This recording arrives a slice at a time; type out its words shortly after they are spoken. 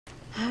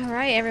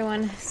Alright,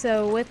 everyone.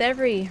 So, with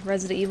every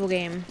Resident Evil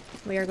game,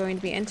 we are going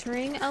to be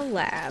entering a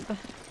lab.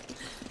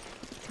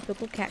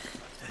 Typical keck.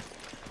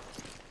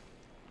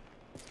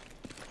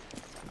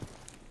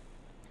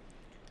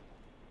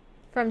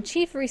 From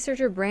Chief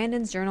Researcher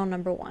Brandon's Journal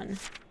Number 1,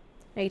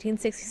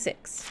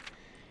 1966.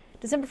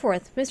 December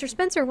 4th, Mr.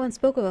 Spencer once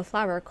spoke of a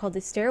flower called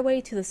the Stairway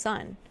to the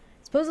Sun.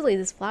 Supposedly,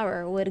 this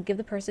flower would give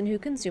the person who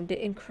consumed it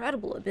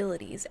incredible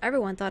abilities.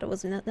 Everyone thought it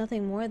was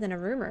nothing more than a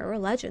rumor or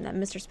legend that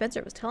Mr.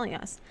 Spencer was telling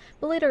us,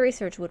 but later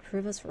research would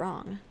prove us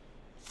wrong.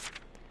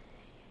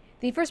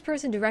 The first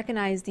person to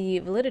recognize the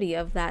validity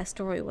of that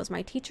story was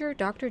my teacher,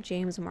 Dr.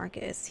 James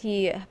Marcus.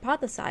 He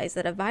hypothesized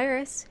that a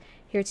virus,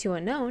 hereto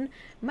unknown,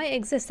 might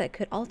exist that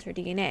could alter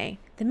DNA.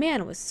 The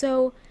man was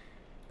so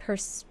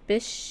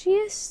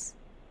perspicacious.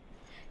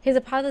 His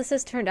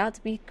hypothesis turned out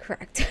to be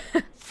correct.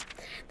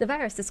 The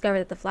virus discovered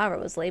that the flower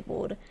was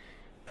labeled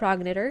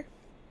progenitor.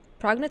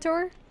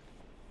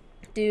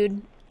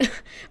 Dude.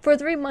 For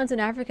 3 months in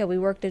Africa, we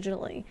worked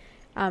digitally,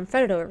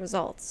 fed over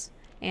results,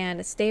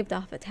 and staved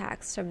off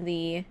attacks from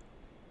the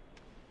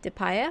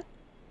Dipaya.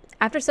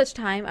 After such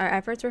time, our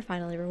efforts were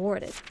finally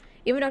rewarded.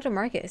 Even Dr.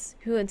 Marcus,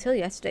 who until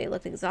yesterday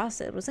looked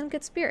exhausted, was in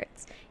good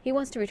spirits. He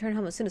wants to return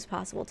home as soon as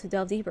possible to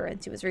delve deeper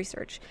into his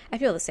research. I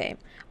feel the same.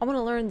 I want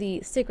to learn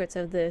the secrets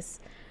of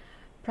this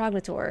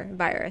progenitor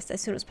virus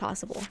as soon as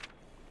possible.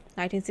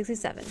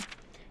 1967,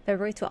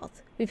 February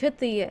 12th. We've hit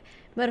the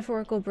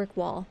metaphorical brick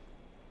wall.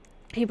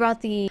 He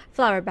brought the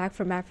flower back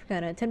from Africa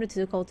and attempted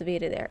to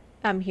cultivate it there.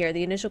 Here,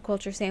 the initial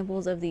culture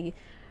samples of the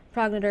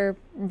progenitor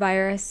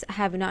virus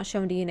have not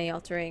shown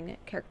DNA-altering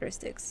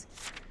characteristics.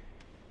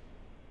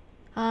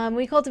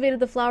 We cultivated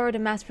the flower to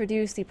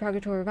mass-produce the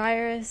progenitor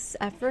virus.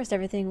 At first,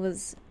 everything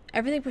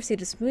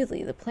proceeded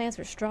smoothly. The plants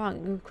were strong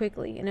and grew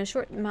quickly. In a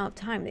short amount of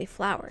time, they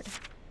flowered.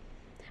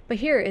 But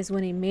here is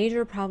when a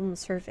major problem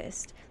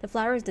surfaced. The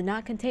flowers did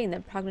not contain the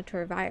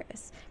progenitor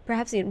virus.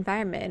 Perhaps the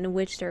environment in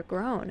which they're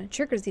grown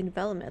triggers the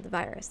development of the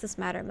virus. This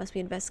matter must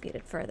be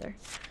investigated further.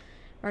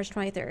 March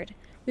 23rd.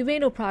 We've made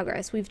no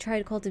progress. We've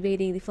tried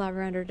cultivating the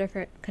flower under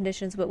different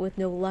conditions, but with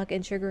no luck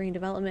in triggering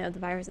development of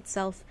the virus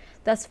itself.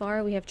 Thus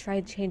far, we have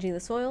tried changing the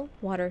soil,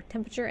 water,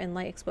 temperature, and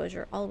light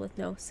exposure, all with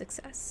no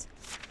success.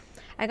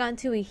 I got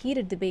into a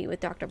heated debate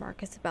with Dr.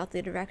 Marcus about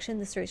the direction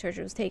this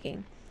researcher was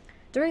taking.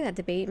 During that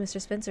debate, Mr.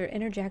 Spencer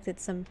interjected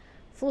some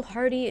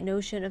foolhardy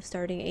notion of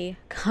starting a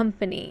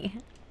company.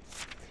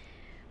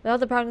 Without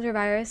the progenitor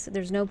virus,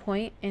 there's no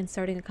point in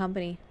starting a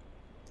company.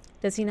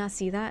 Does he not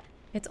see that?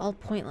 It's all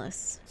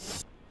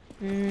pointless.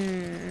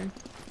 Alright,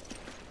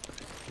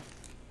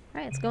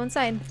 let's go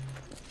inside.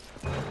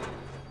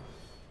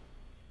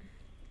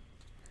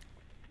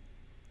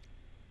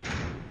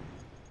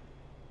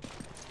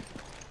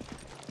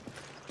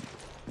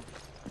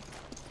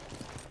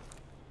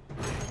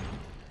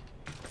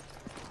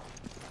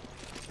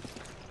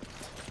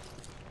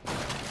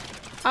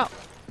 Oh.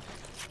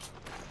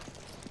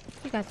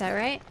 You got that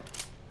right.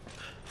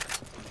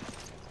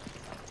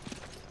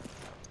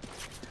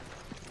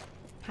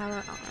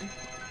 Power on.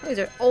 These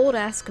are old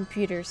ass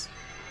computers.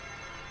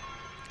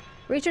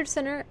 Research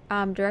Center,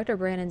 Director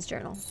Brandon's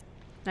Journal,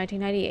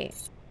 1998.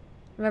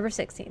 November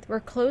 16th.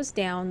 We've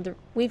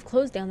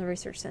closed down the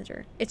research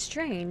center. It's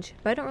strange,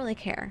 but I don't really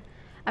care.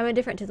 I'm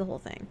indifferent to the whole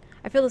thing.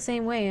 I feel the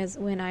same way as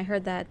when I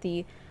heard that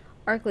the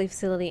Arkley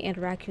facility and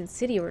Raccoon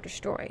City were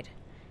destroyed.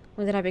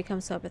 When did I become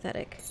so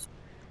apathetic?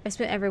 I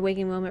spent every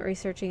waking moment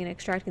researching and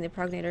extracting the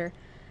progenitor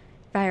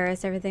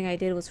virus. Everything I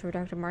did was for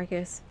Dr.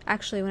 Marcus.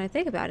 Actually, when I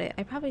think about it,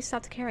 I probably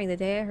stopped caring the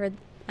day I heard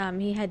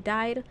he had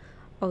died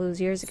all those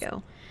years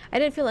ago. I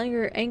didn't feel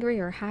angry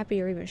or happy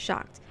or even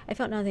shocked. I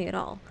felt nothing at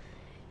all.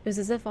 It was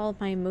as if all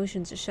of my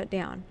emotions just shut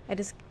down. I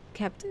just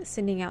kept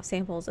sending out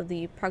samples of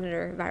the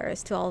progenitor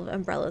virus to all of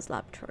Umbrella's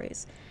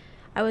laboratories.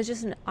 I was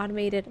just an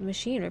automated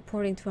machine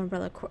reporting to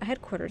Umbrella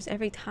headquarters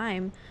every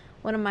time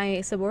one of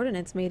my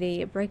subordinates made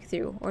a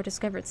breakthrough or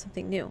discovered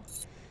something new.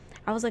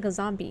 I was like a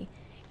zombie,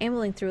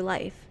 ambling through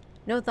life.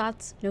 No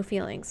thoughts, no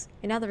feelings.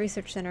 And now the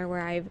research center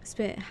where I've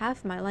spent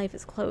half my life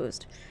is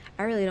closed.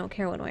 I really don't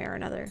care one way or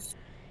another.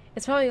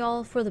 It's probably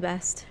all for the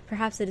best.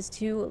 Perhaps it is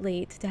too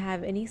late to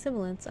have any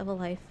semblance of a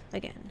life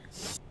again.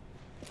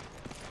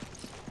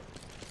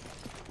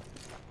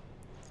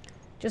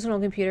 Just an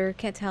old computer.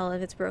 Can't tell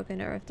if it's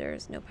broken or if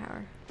there's no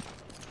power.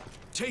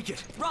 Take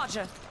it!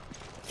 Roger!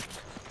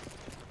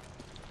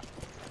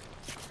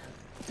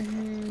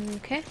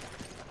 Okay.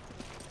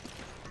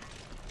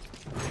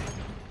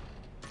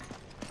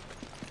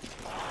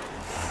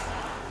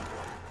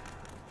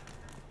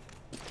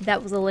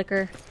 That was a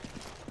liquor.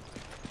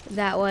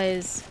 That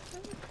was...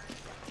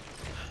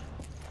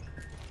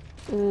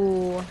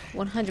 Ooh,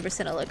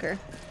 100% a liquor.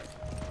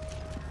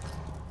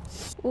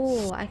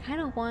 Ooh, I kind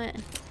of want...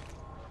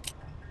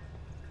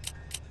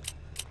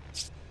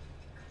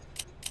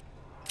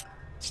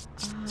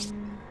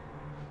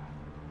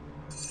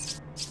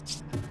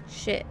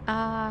 Shit,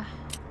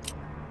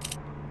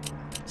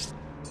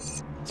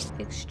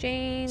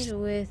 exchange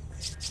with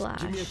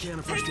Flash. Give me a can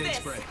of first aid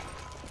spray.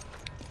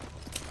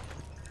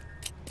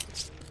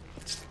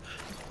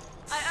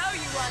 I owe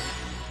you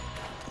one.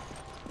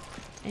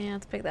 And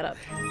let's pick that up.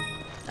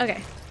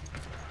 Okay.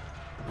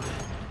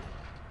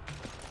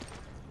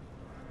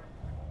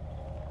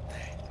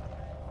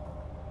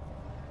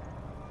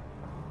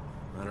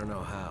 I don't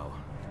know how,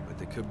 but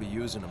they could be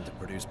using them to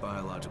produce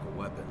biological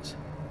weapons.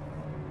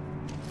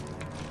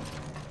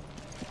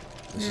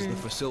 This is the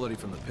facility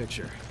from the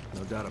picture.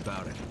 No doubt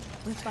about it.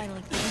 We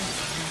finally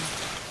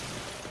finished.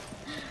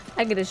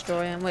 I could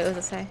destroy him. Wait, what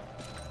does it say?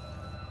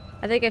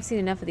 I think I've seen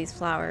enough of these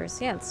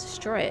flowers. Yeah, let's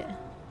destroy it.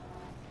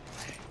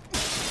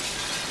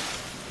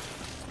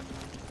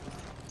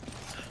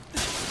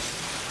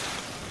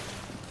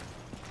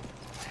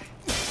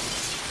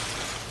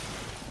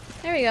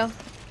 There we go.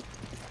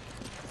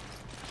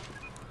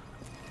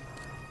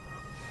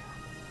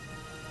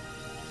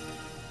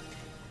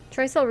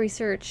 Tricell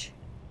Research,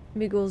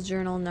 Miguel's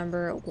Journal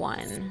number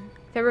 1,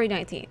 February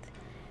 19th.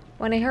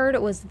 When I heard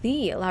it was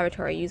the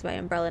laboratory used by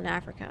Umbrella in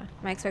Africa,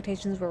 my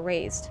expectations were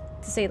raised,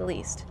 to say the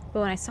least.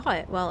 But when I saw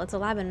it, well, it's a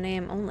lab in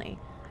name only.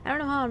 I don't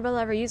know how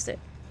Umbrella ever used it,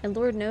 and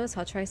Lord knows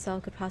how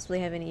Tricell could possibly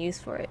have any use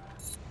for it.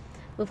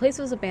 The place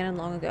was abandoned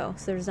long ago,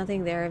 so there's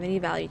nothing there of any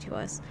value to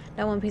us.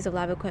 Not one piece of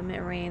lab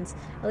equipment remains,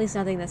 at least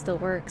nothing that still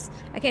works.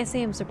 I can't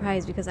say I'm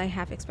surprised because I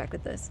half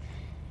expected this.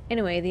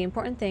 Anyway, the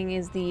important thing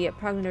is the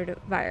progenitor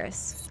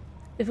virus.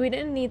 If we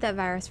didn't need that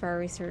virus for our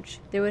research,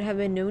 there would have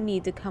been no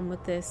need to come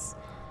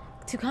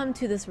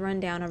to this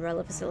rundown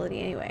Umbrella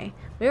facility anyway.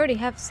 We already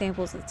have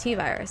samples of the T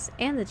virus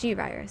and the G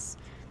virus,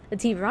 the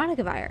T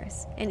Veronica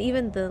virus, and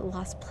even the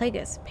Las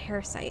Plagas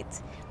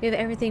parasite. We have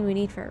everything we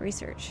need for our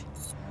research.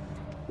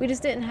 We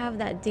just didn't have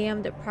that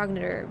damned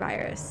progenitor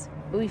virus,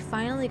 but we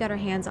finally got our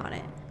hands on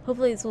it.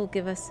 Hopefully this will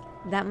give us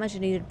that much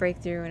needed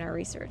breakthrough in our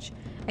research.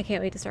 I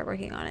can't wait to start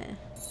working on it.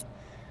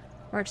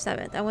 March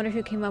 7th. I wonder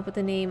who came up with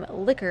the name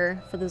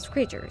Liquor for those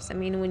creatures. I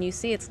mean, when you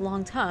see its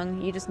long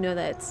tongue, you just know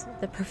that it's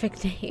the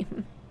perfect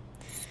name.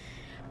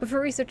 But for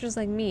researchers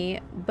like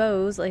me,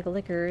 bows like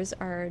liquors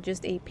are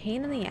just a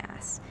pain in the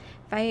ass.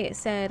 If I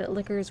said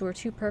liquors were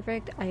too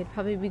perfect, I'd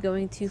probably be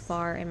going too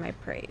far in my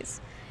praise.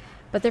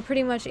 But they're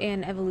pretty much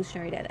an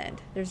evolutionary dead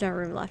end. There's no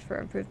room left for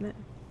improvement.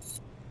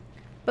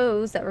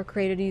 Bows that were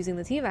created using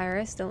the T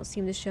virus don't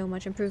seem to show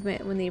much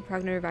improvement when the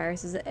progenitor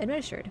virus is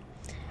administered.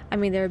 I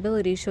mean, their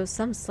ability shows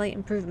some slight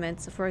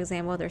improvements. For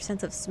example, their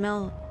sense of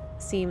smell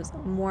seems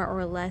more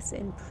or less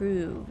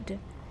improved.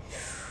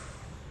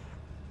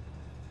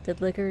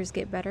 Did liquors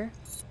get better?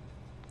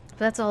 But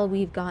that's all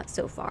we've got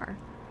so far.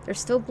 They're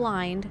still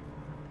blind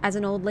as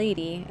an old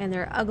lady, and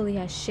they're ugly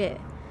as shit.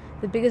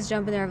 The biggest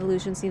jump in their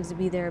evolution seems to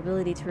be their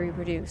ability to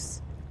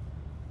reproduce.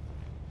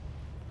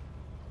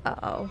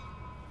 Uh-oh.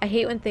 I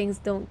hate when things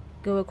don't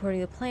go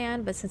according to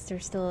plan, but since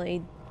there's still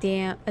a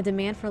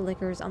demand for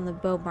liquors on the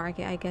bow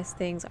market, I guess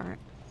things aren't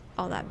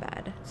all that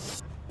bad.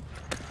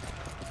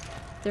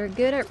 They're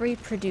good at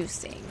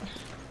reproducing.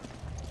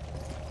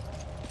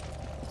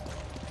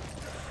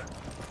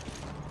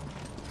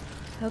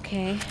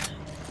 Okay.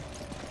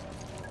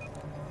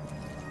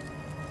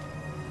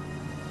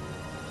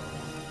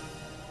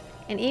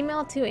 An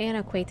email to an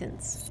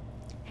acquaintance.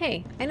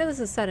 Hey, I know this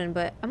is sudden,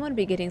 but I'm going to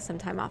be getting some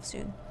time off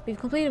soon. We've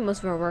completed most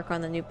of our work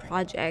on the new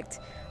project.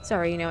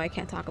 Sorry, you know I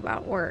can't talk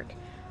about work.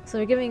 So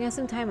they're giving us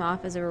some time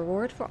off as a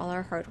reward for all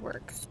our hard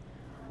work.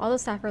 All the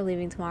staff are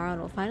leaving tomorrow and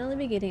we'll finally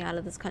be getting out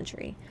of this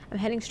country. I'm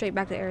heading straight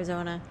back to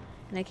Arizona,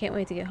 and I can't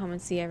wait to get home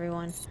and see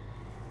everyone.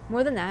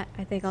 More than that,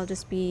 I think I'll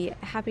just be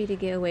happy to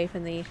get away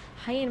from the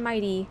high and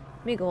mighty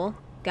Miguel.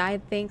 Guy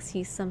thinks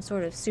he's some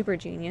sort of super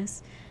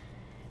genius.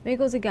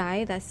 Miguel's a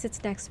guy that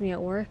sits next to me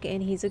at work,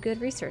 and he's a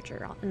good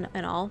researcher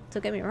and all.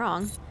 Don't get me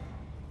wrong.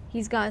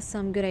 He's got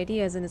some good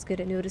ideas and is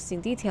good at noticing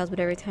details, but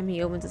every time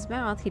he opens his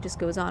mouth, he just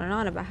goes on and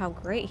on about how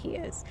great he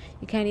is.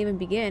 You can't even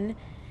begin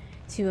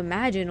to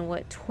imagine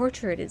what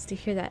torture it is to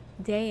hear that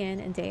day in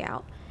and day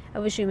out. I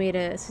wish we made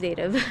a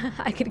sedative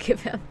I could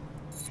give him.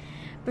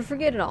 But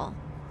forget it all.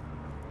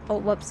 Oh,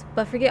 whoops.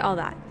 But forget all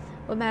that.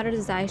 What matters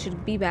is I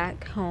should be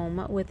back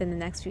home within the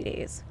next few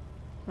days.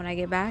 When I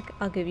get back,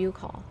 I'll give you a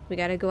call. We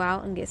gotta go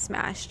out and get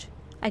smashed.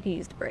 I could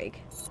use the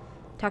break.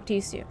 Talk to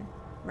you soon.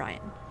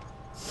 Ryan.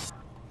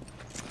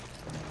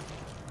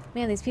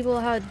 Man, these people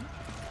had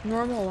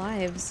normal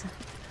lives.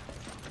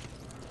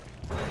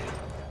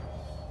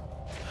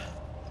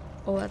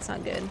 Oh, that's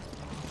not good.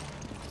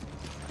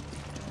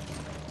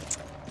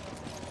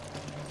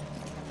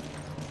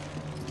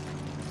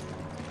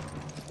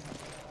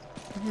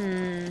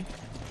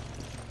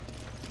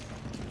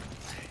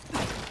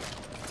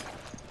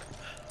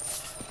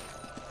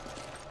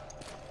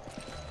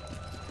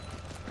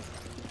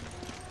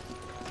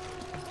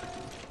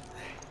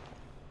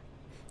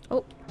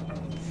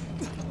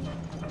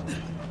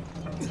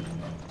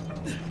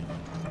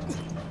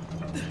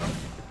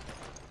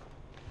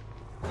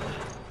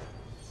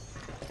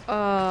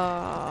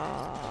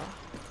 Oh.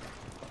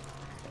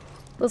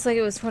 Looks like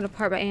it was torn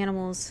apart by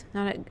animals.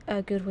 Not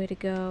a good way to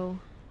go.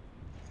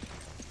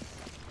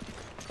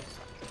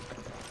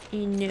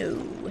 No.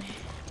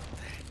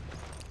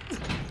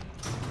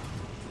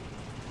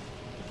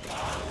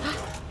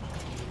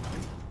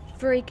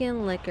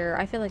 Freaking liquor.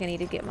 I feel like I need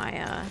to get my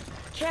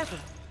Careful.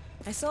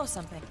 I saw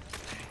something.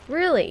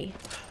 Really?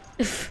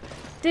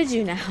 Did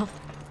you now?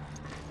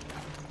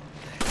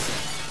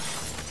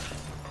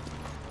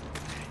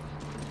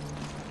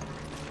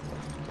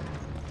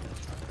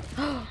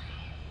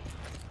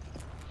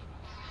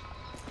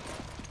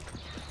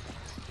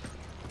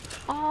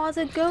 Oh,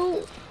 the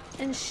goat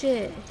and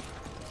shit.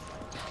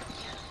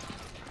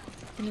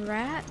 And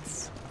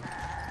rats.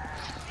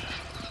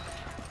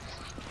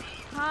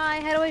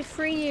 Hi, how do I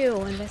free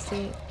you?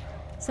 Investigate.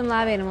 Some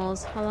lab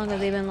animals. How long have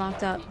they been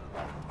locked up?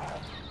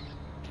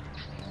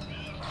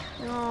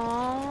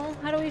 Oh,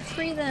 how do we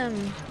free them?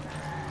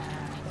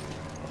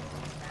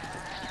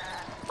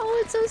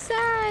 Oh, it's so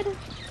sad.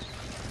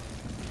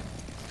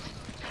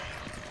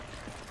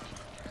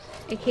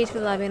 A cage for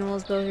the lab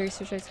animals, both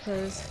research, I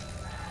suppose.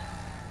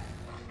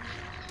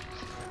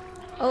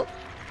 Oh,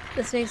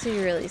 this makes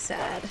me really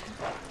sad.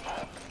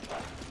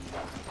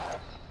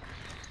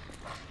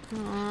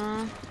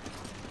 Aww.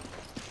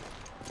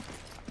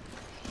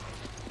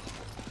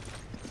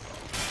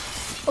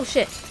 Oh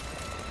shit.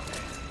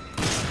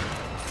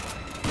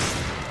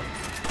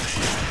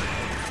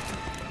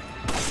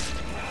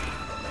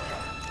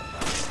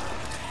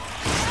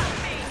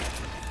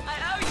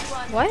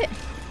 What?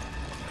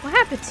 What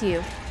happened to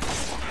you?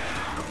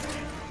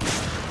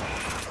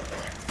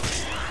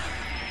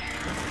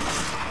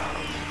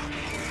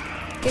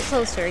 Get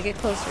closer, get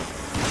closer.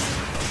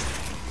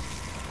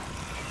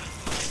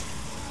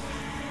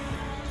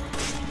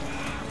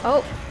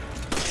 Oh.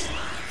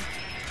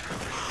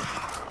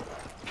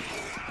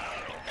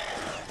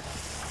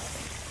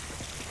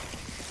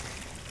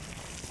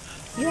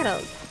 You had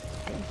a...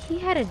 He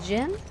had a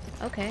gym?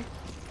 Okay.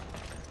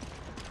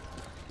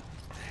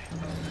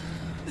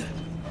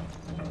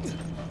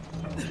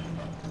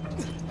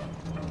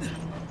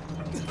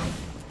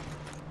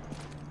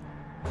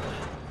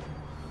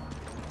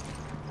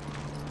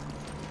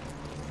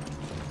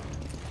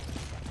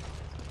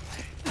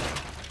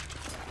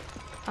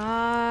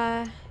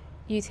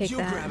 You take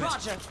that. Grab it.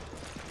 Roger.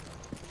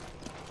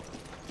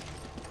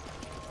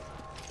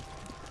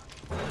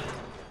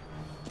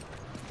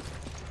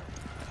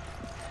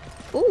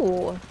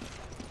 Ooh.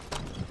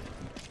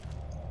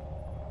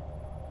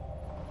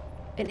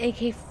 An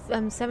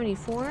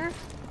AK-74?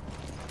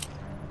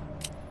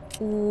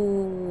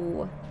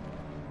 Ooh.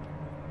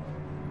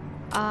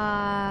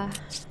 I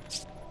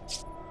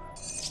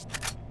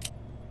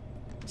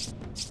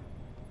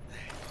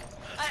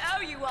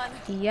owe you one.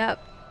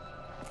 Yep.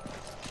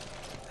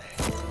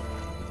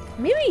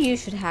 Maybe you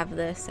should have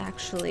this,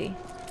 actually.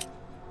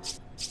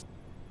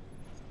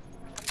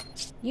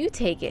 You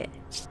take it.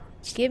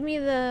 Give me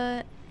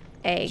the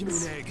eggs.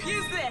 Give me an egg.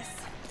 Use this.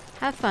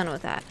 Have fun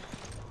with that.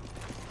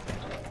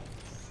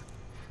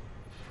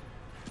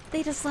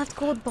 They just left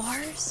gold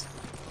bars?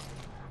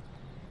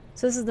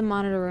 So this is the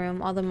monitor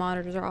room. All the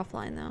monitors are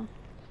offline, though.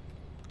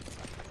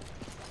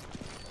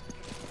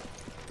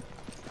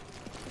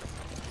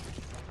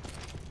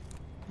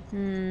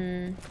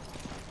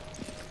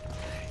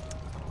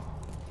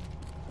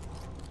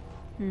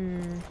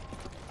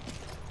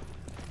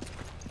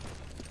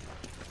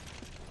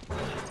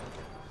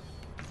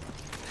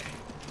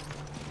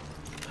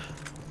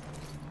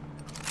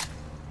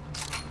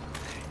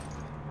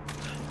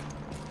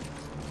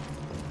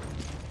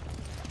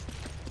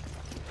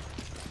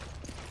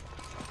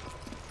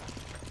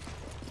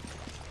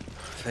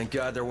 Thank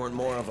God there weren't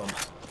more of them.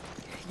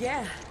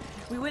 Yeah,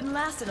 we wouldn't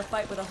last in a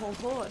fight with a whole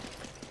horde.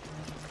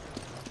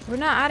 We're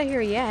not out of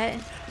here yet.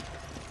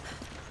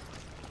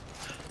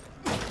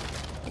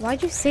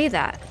 Why'd you say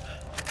that?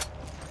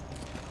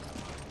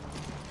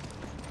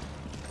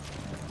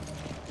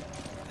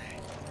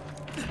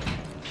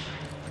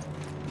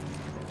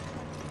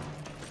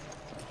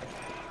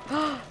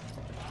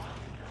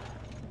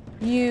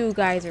 You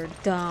guys are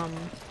dumb.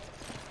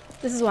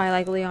 This is why I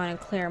like Leon and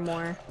Claire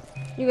more.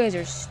 You guys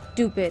are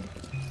stupid.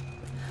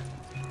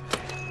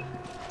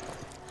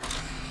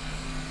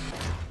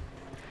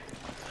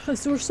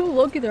 So we're so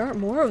lucky there aren't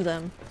more of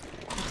them.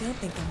 I don't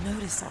think they'll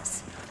notice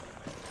us.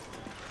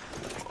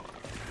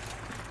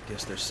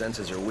 Guess their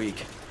senses are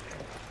weak.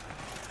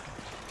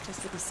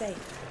 Just to be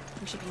safe,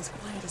 we should be as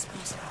quiet as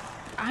possible.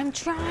 I'm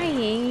trying.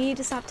 You need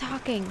to stop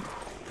talking.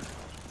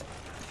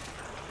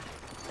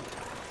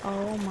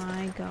 Oh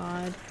my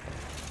god.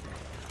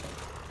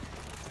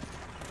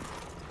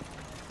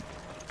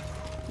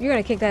 You're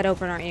gonna kick that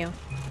open, aren't you?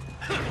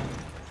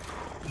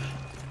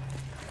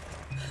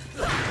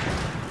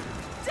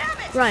 Damn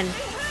it! Run.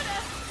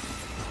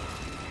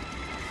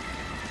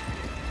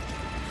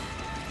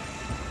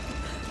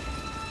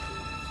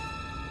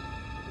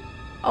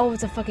 Oh,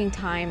 it's a fucking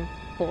time.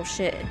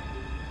 Bullshit.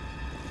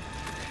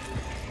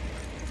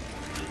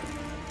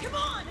 Come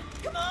on!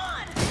 Come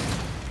on!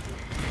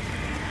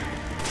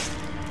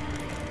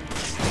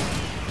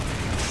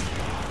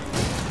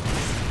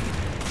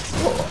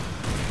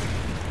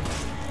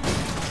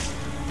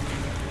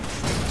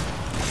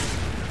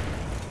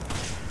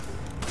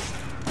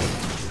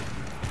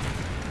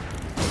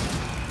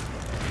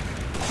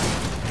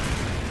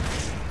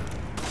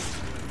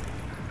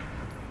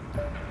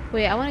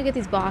 Wait, I want to get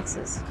these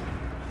boxes.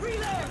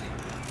 Reload!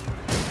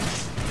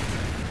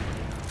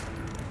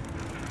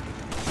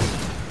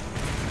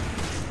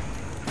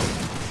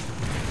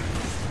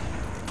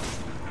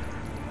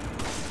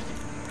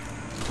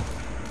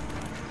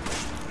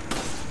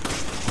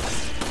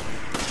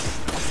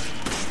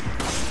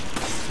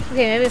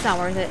 Okay, maybe it's not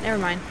worth it. Never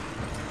mind.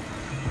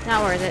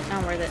 Not worth it.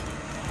 Not worth it.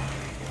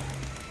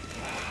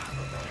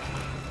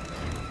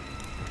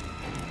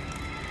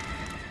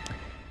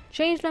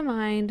 Changed my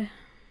mind.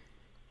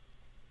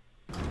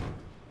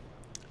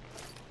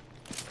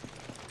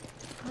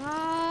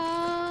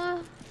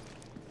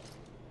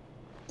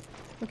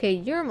 Okay,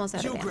 you're almost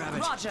out of ammo. Grab it.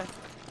 Roger.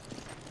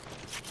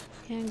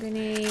 Hand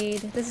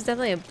grenade. This is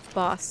definitely a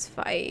boss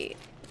fight.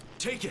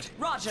 Take it.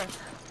 Roger.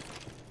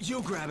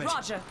 You grab it.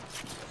 Roger.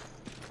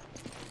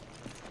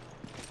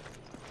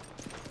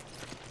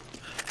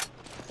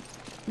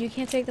 You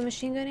can't take the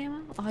machine gun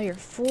ammo? Oh, you're a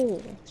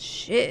fool.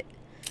 Shit.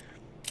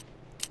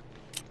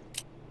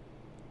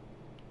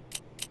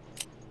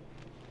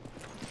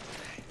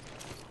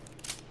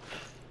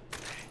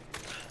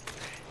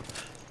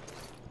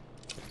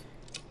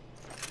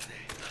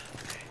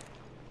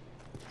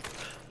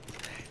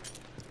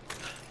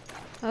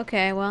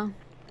 Okay, well,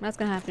 that's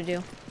gonna have to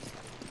do.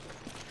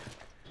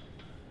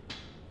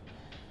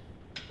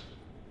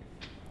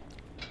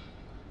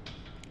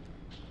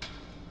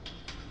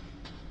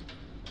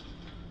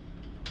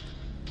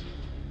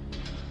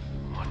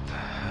 What the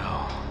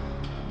hell?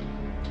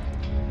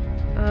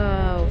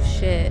 Oh,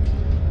 shit.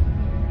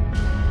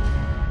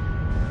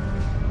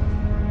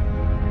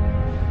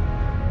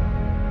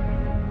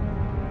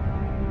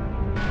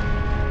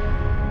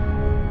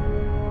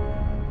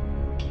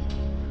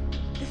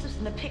 This was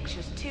in the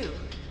pictures, too.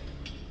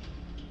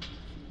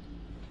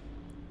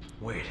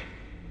 Wait.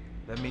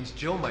 That means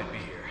Jill might be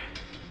here.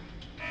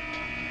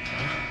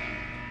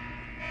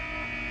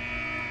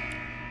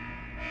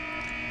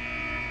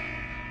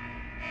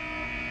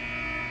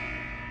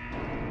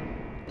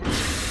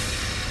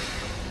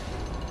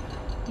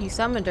 You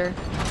summoned her.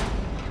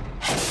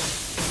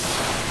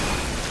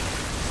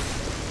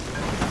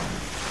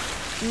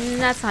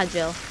 That's not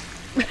Jill.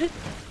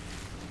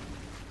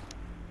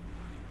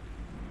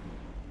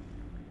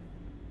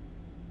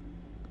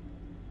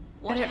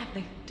 What have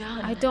they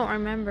done? I don't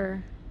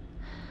remember.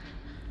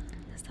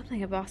 Stop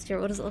playing a boss here.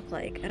 What does it look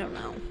like? I don't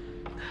know.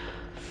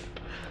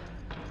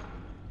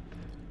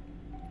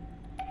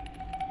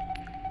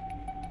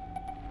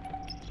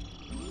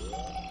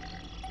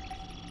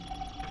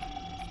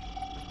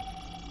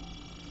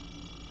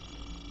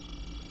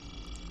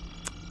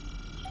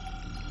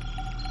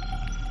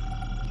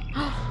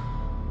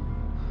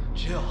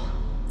 Jill.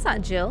 It's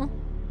not Jill.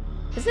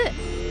 Is it?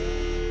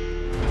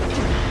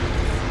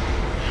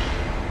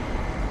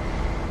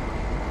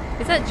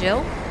 Is that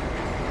Jill?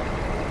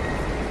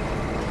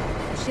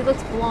 She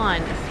looks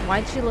blonde.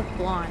 Why'd she look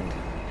blonde?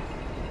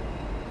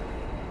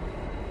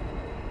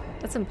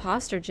 That's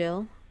imposter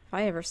Jill, if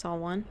I ever saw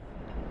one.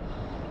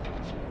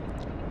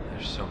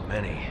 There's so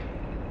many.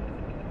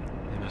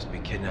 They must be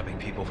kidnapping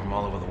people from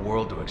all over the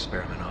world to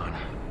experiment on.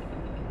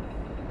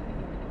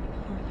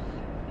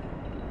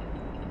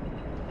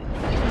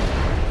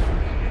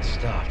 It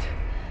stopped.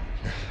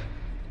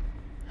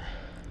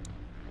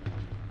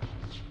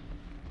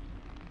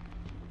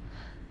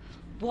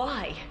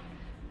 Why?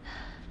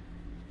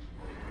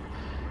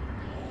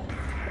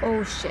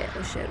 Oh shit,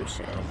 oh shit, oh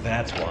shit. Oh,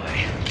 that's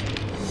why.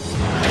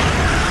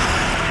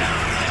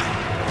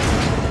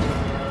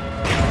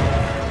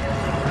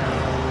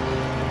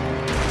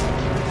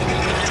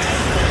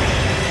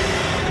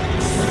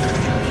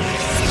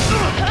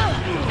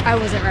 I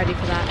wasn't ready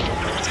for that.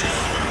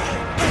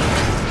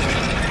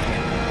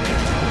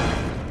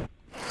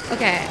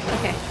 Okay,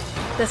 okay.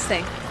 This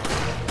thing.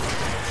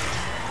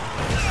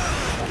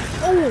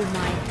 Oh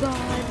my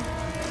god.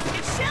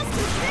 Its shell's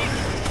too big!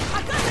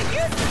 I've got to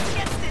use this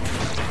against it!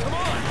 Come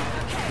on!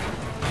 Okay.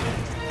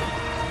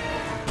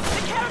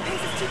 The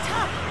carapace is too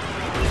tough.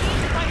 We need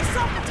to find a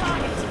softer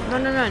target.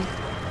 Run, run, run.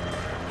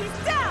 He's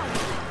down!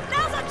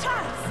 Now's our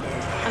chance!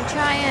 I'm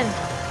trying.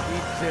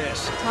 Eat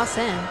this. Toss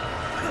in.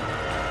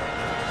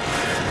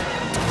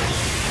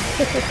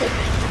 It's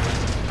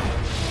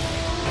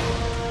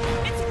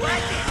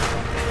working!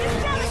 This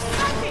shell is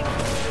nothing!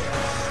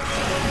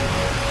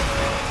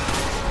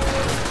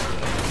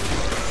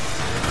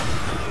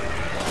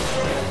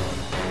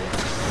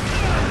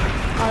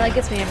 Oh, that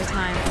gets me every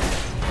time.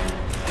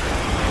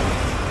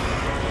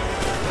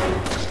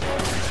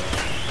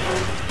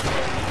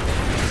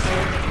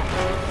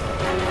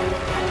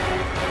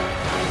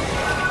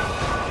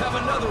 Have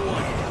another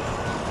one.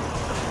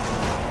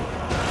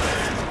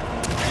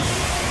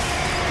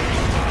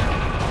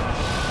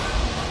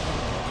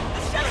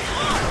 The shell is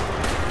on!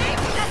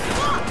 Maybe that's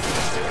locked!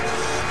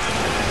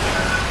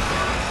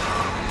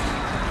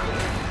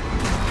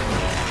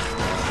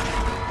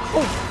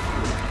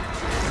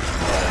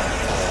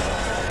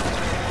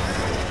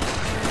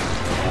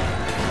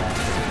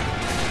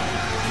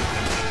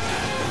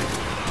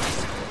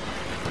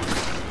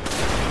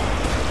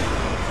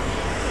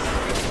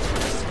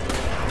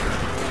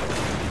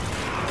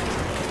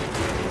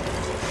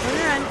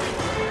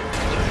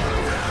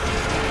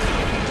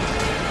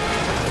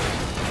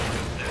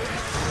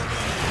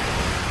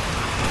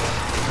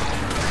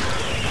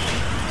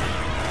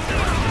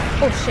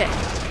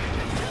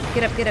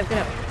 get up, get up, get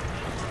up.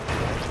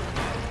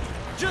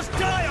 Just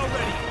die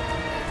already!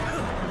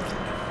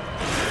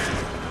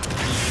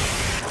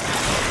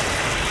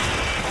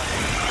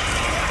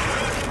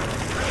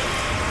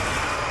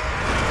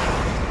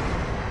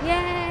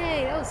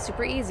 Yay! That was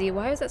super easy.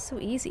 Why was that so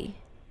easy?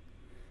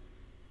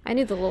 I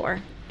knew the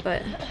lore,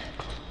 but...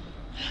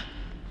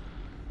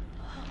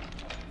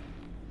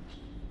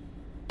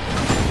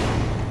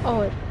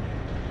 Oh,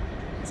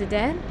 is it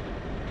dead?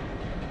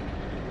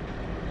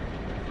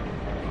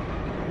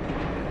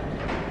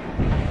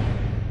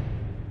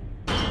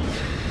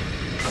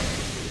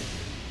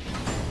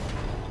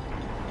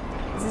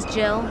 Is this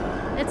Jill?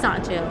 It's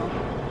not Jill.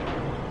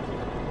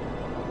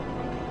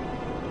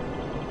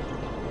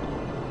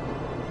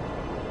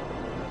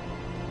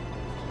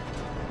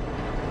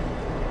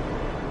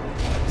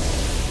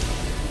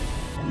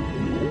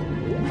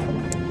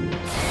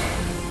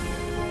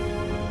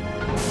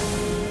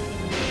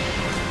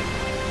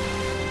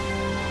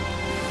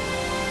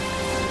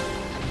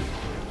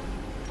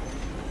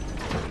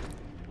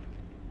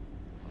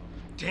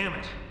 Damn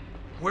it.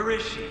 Where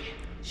is she?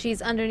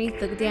 She's underneath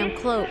the damn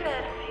cloak.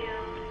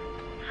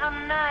 How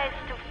nice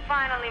to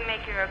finally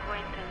make your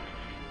acquaintance.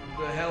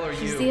 Who the hell are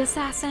She's you? the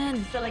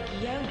assassin.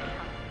 Selegiona.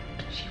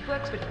 She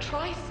works with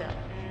Tricep,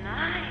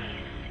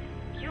 Nice.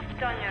 You've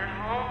done your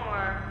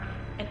homework.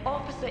 an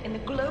officer in the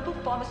Global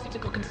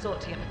Pharmaceutical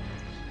Consortium.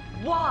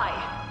 Why?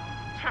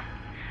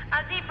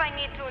 As if I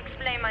need to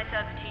explain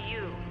myself to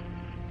you.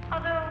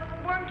 Although,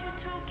 weren't you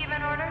two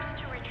given orders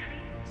to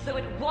retreat? So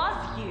it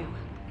was you.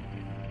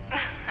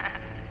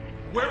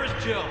 Where is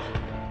Jill?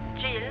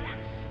 Jill,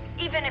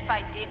 even if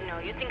I did know,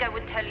 you think I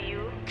would tell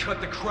you? Cut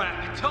the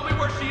crap. Tell me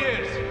where she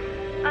is.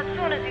 As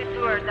soon as you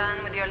two are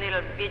done with your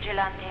little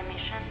vigilante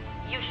mission,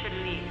 you should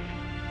leave.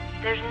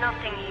 There's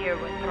nothing here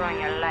worth throwing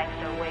your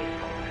lives away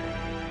for.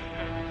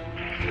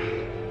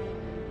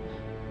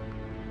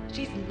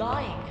 She's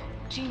lying.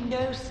 She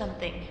knows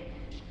something.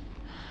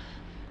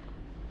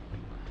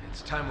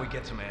 It's time we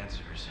get some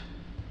answers.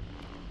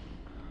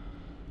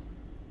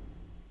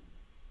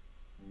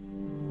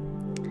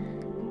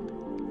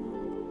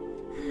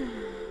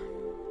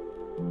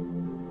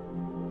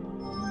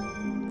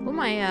 Oh,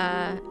 my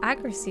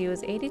accuracy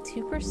was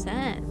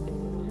 82%.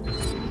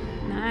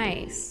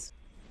 Nice.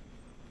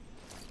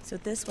 So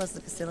this was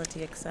the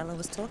facility Excella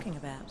was talking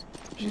about.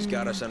 She's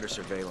got us under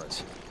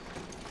surveillance.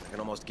 I can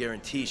almost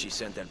guarantee she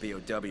sent that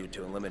VOW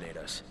to eliminate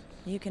us.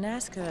 You can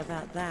ask her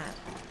about that,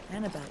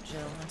 and about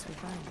Jill once we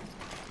find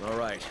her. All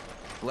right,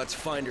 let's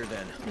find her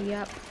then.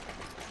 Yep.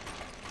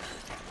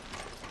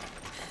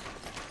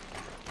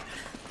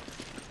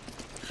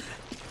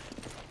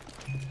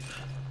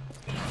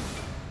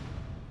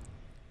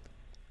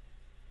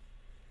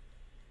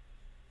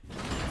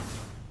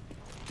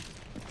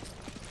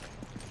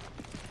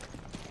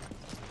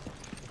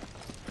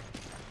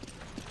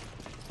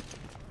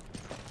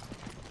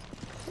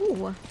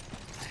 Ooh.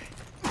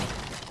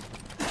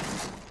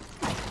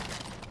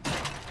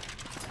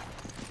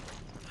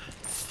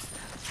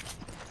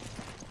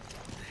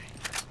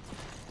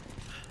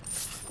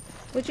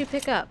 What'd you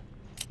pick up?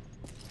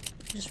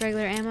 Just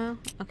regular ammo?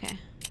 Okay.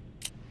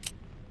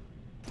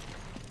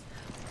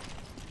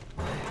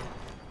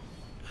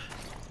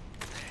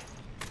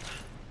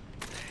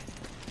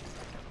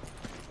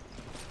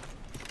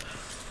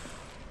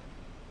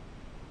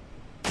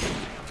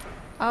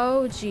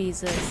 Oh,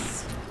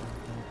 Jesus.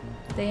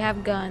 They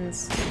have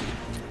guns.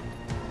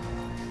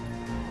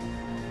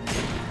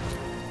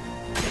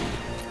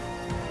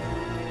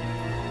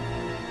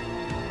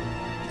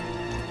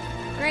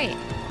 Great.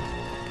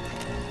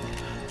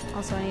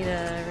 Also, I need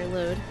to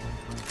reload.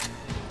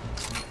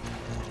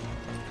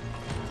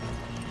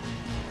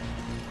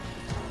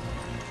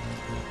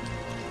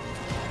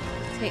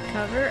 Take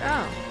cover.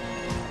 Oh.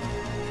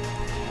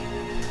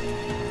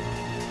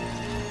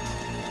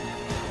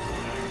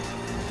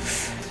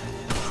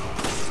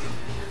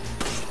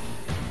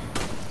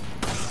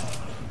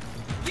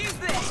 Use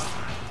this!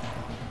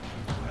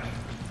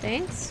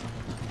 Thanks.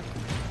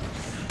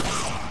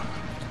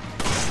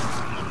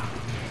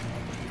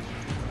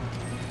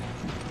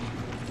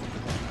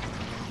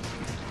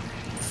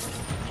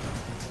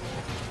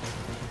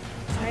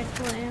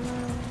 Rifle ammo.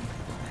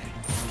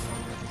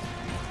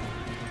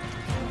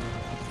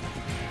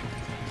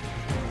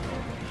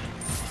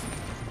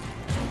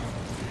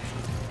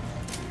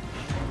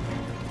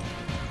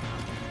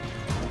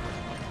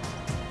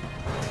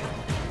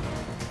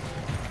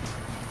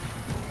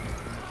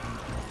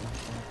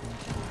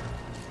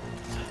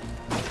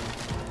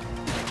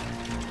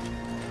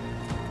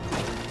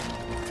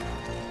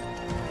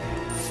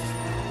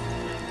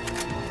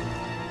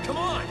 Come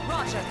on,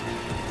 Roger!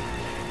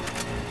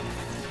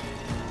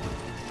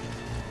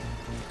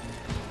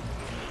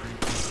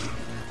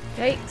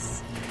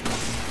 Yikes.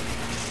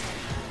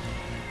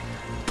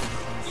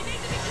 You need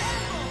to be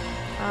careful!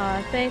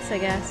 Thanks, I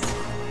guess.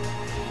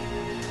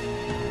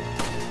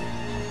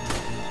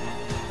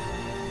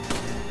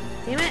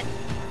 Damn it.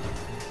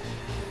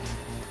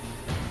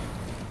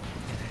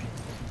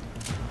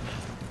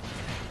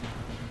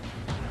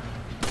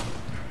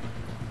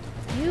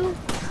 You.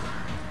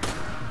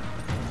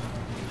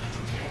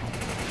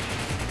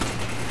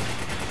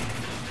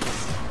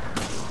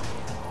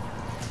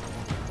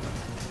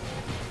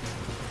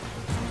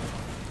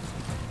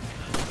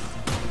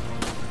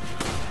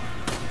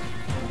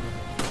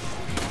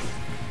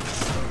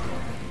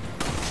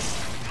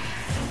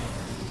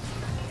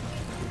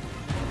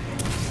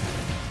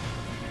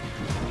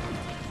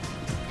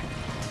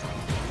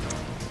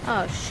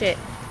 Oh, shit.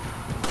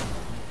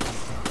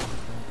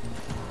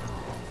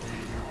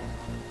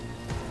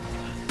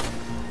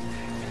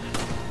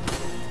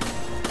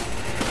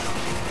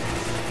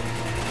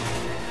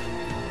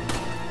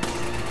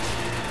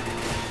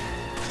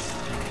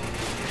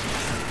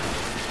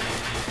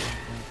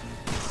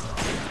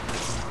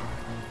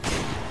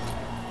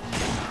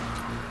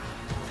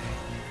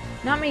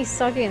 Not me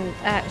sucking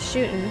at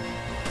shooting.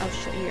 Oh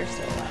shit, you're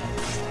still alive.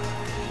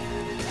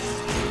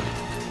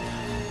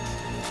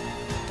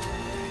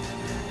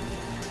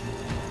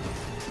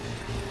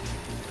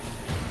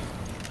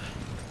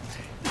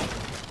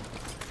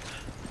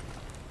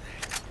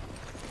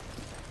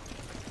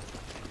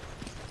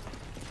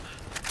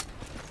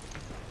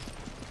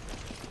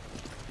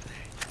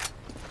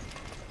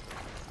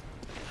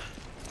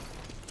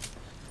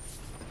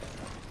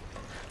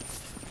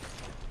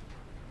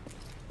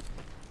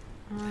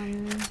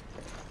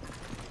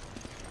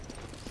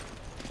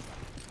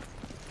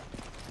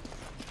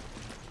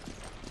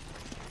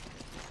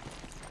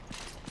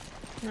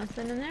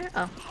 Nothing in there?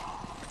 Oh.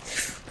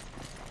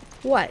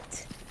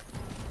 What?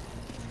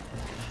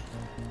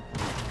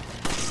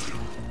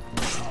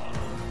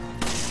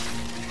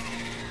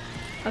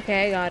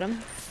 Okay, I got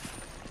him.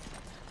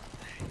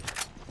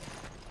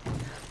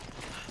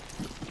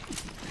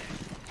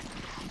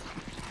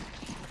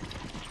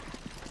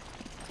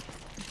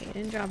 Okay,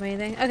 didn't drop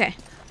anything. Okay.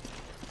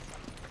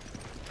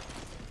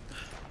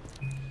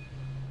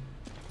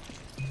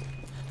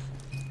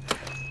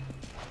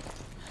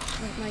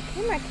 Wait, my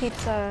camera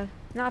keeps,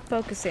 not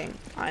focusing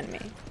on me.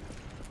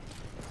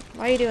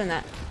 Why are you doing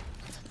that?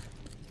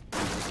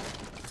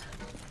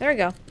 There we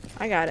go.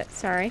 I got it.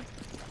 Sorry.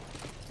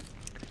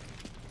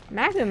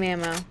 Magnum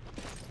ammo.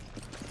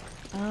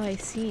 Oh, I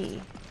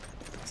see.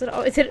 Was it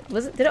always, did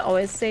it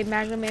always say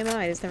Magnum ammo?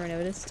 I just never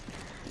noticed.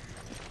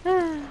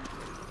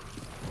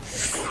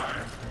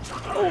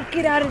 Oh,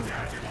 get out of...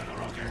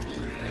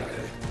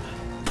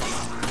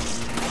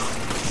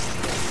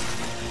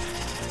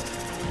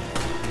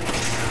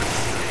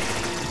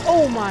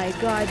 Oh my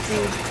god,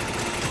 dude.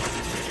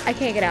 I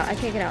can't get out. I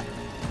can't get out.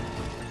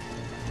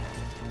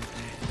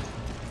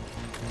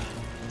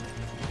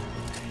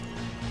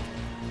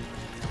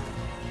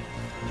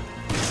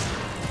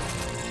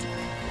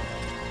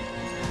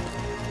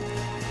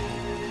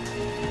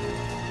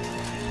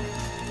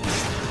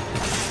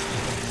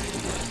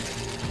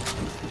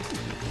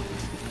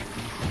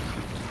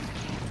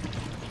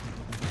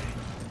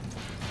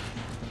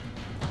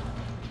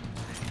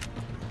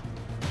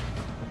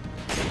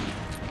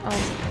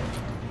 Oh.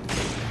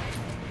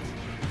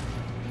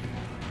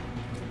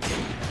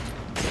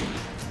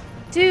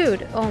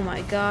 Dude! Oh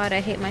my god,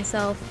 I hate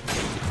myself.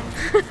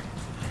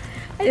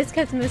 I just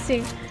kept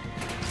missing.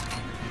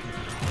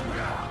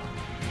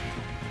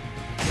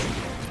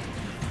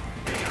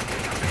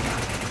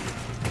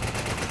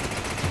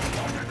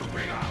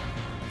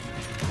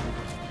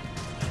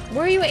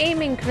 Where are you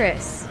aiming,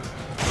 Chris?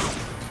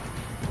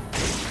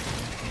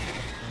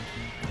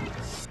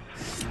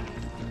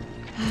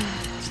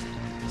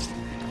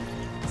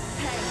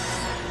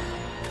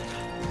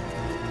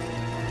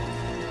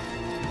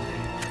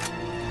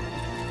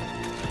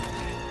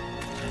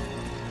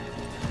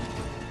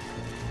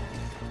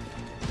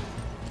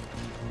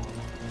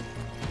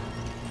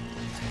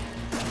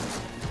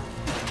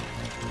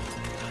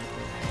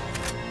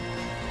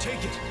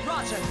 Take it.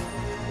 Roger.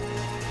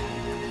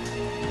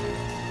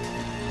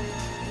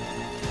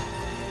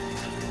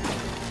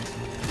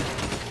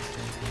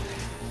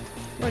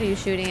 What are you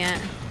shooting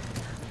at?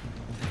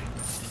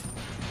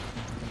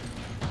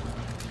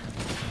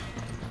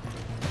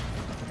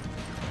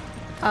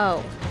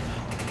 Oh.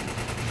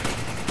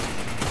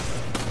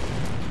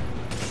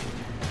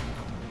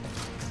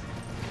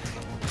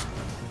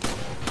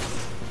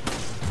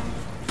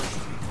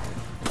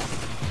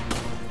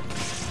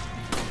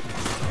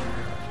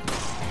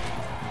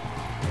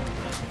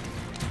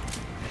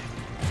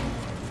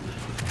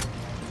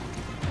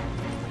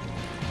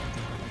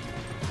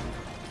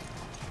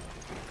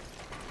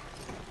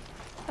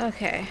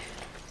 Okay.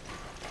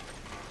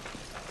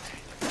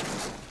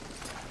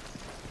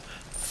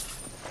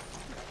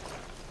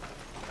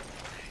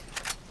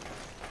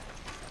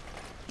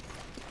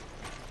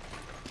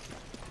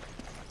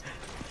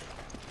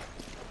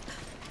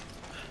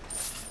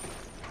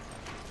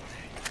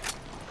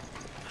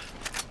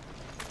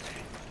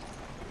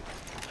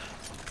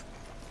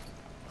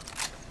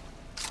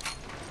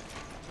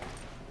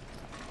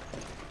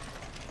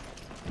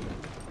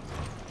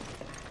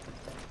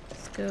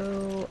 Let's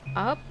go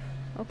up.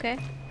 Okay.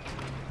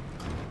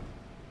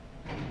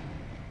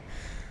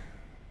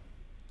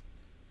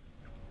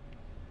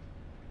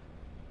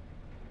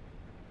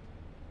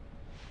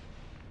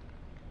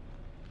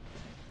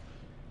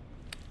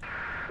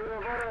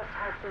 Ouroboros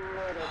has been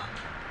murdered.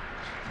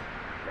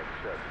 Make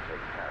sure to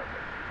take care of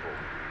it before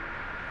we leave.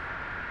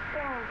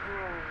 Don't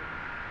worry.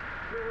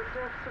 The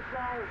reserve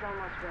supply is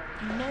almost ready.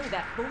 You know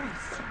that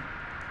voice.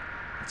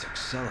 It's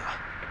Excella.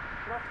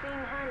 Not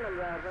being handled,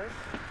 Albert.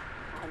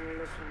 I'm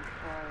looking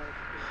forward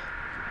to it.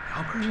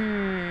 Albert.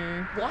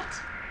 Hmm. What?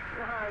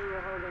 Are you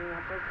holding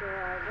up okay,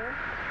 Arthur?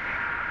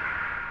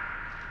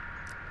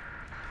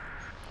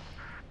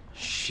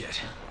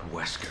 Shit,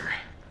 Wesker.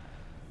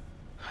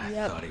 I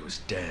Yep. thought he was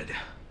dead.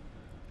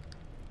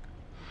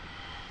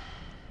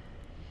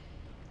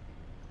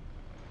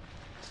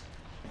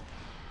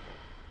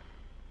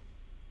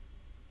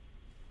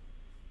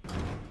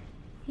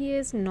 He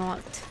is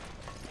not.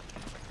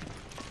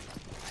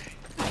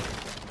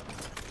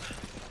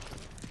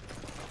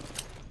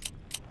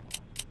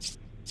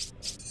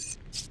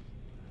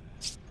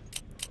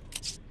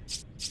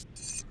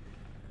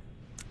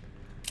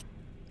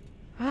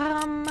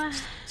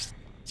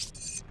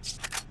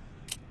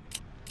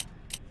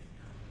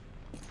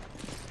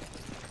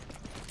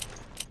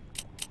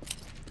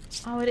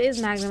 Oh, it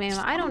is Magnum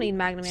ammo. I don't need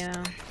Magnum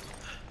ammo.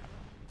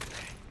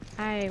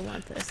 I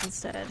want this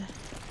instead.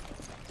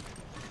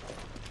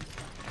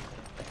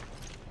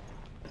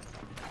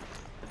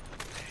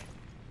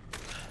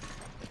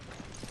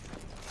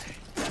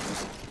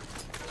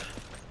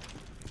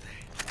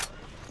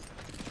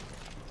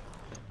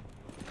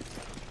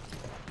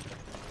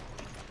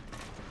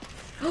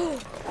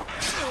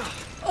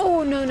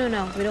 Oh, no, no,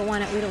 no. We don't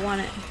want it. We don't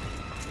want it.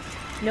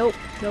 Nope,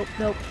 nope,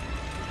 nope.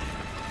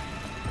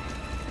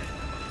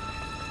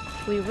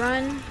 We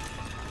run.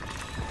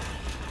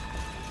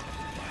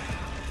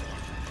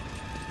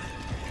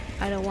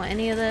 I don't want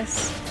any of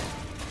this.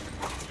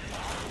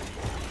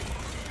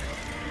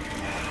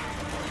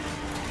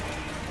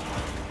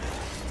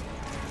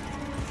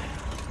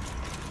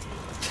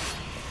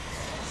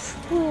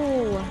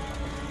 Ooh.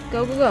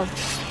 Go, go, go.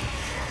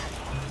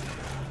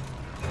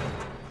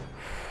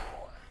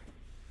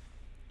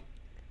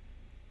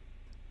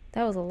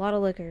 That was a lot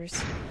of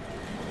liquors.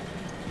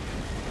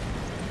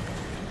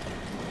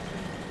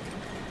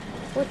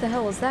 What the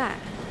hell was that?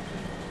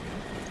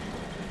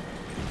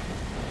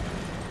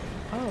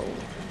 Oh.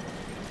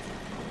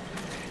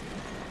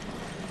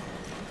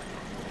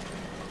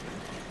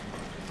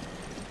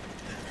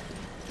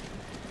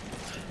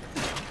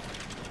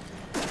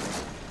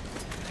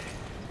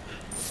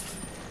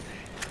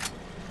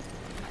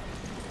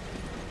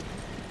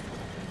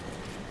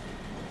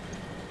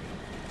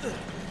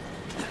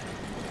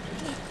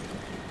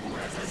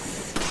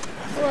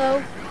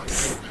 Hello.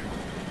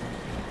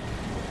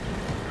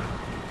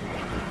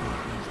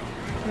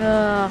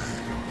 Ugh.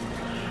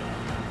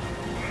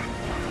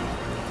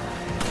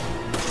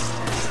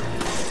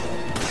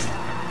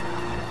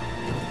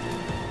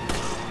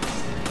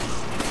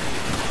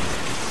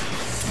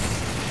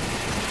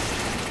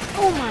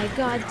 Oh my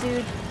god,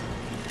 dude.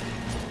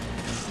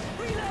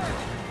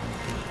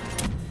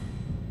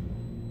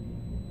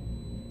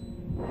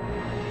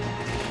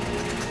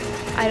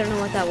 I don't know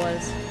what that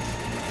was.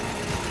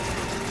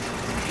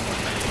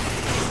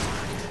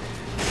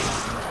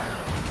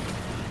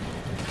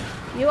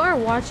 You are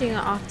watching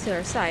off to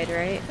our side,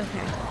 right?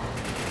 Okay.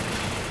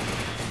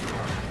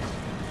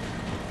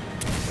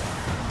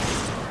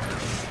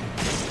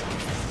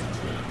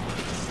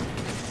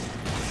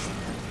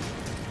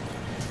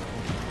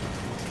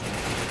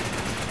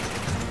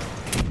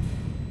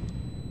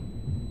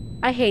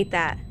 I hate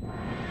that.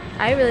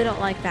 I really don't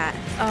like that.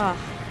 Ugh.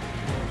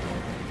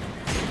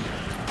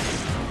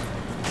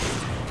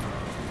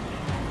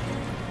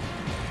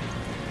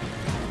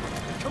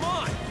 Come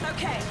on!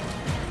 Okay.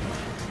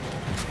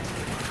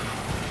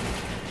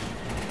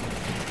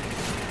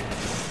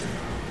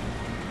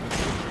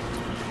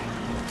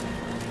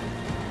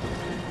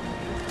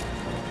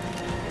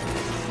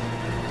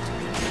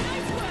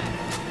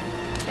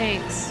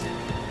 Thanks.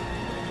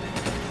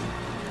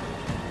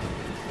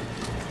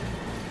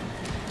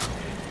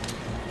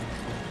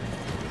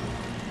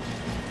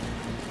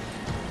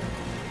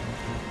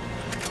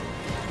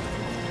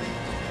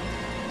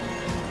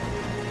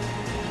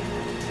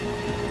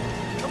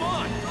 Come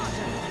on!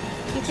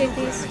 You take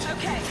these.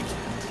 Okay.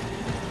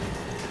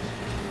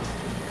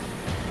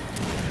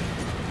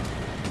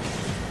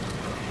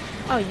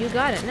 Oh, you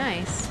got it.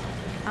 Nice.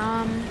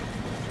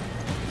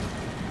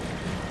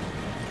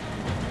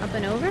 Up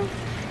and over?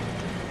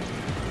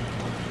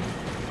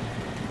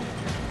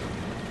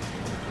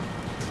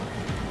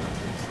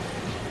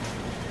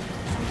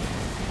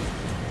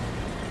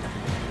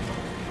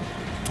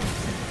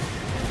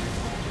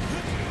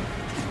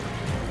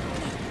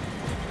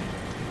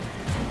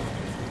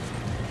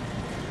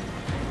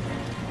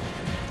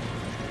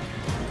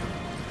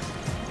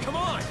 Come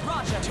on!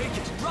 Roger. Take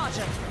it!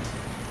 Roger.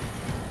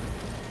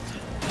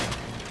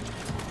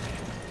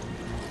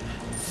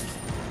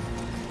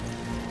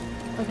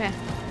 Okay.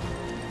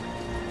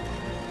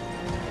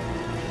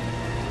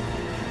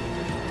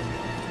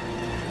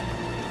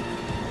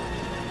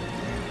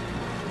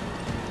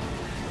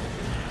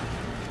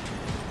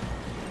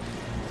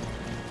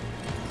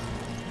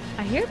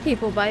 I hear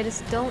people, but I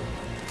just don't...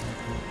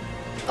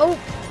 Oh!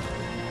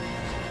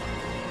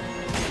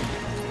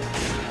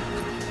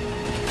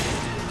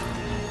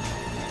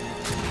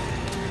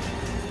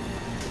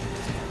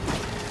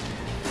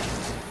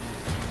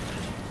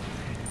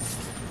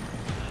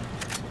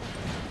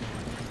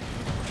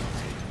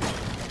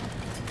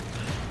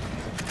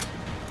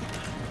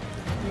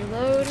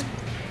 Reload.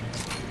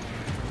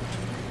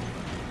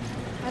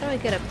 I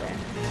get up there?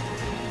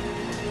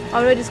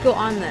 Oh, do I just go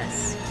on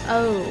this?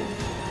 Oh,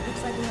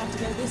 Looks like we have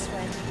to go this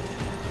way.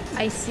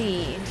 I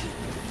see.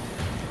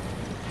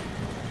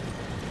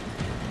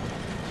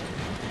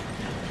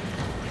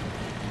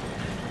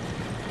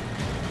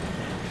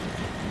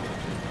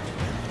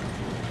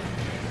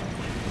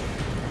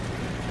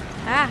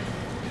 Ah!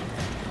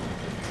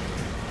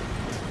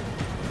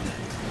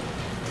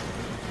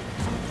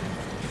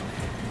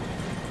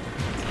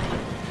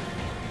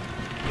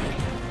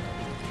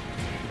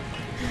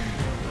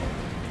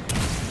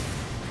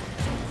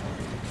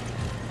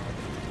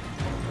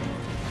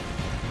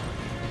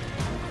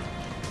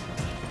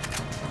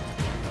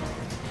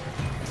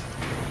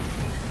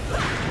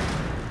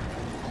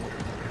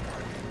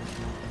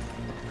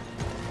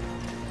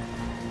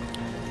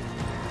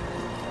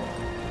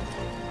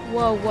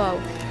 Whoa, whoa.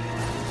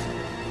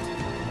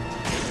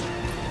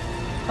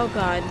 Oh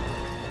god.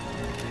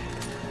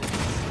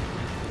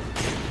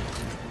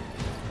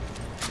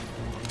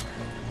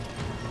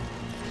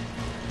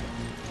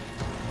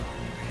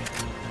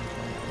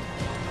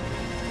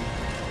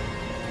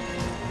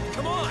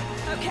 Come on!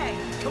 Okay.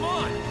 Come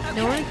on!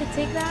 No one could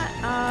take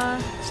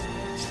that?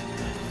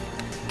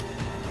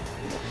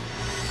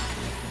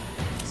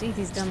 Just eat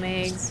these dumb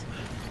eggs.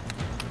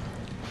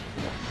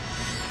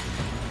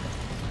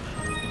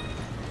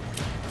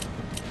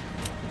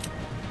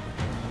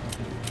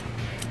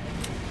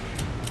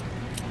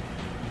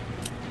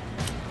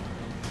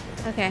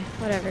 Okay,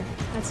 whatever.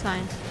 That's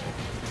fine.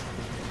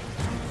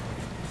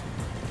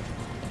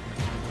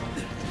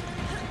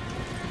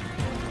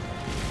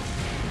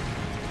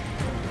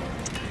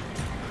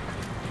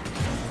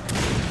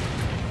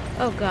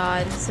 Oh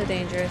god, it's so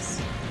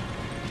dangerous.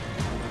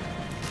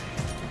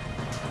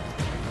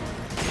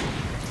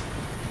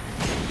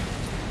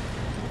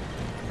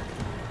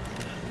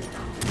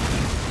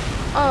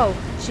 Oh,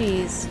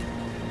 jeez.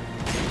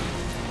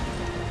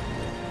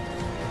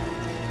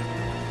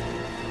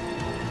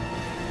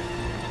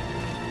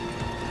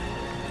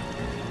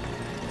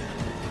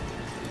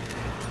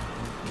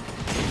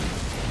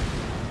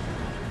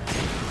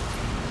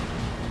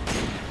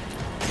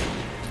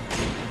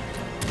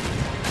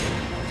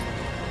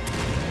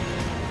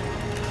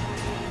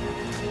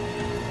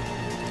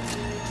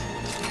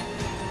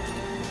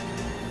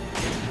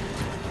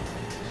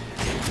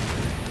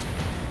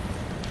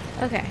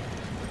 Okay.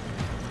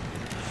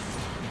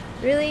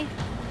 Really?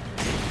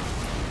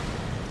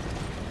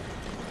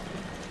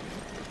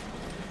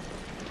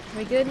 Are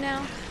we good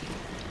now?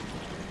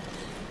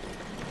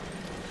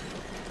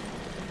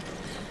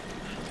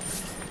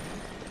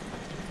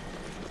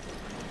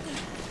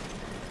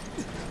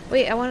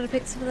 Wait, I wanted to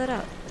pick some of that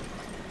up.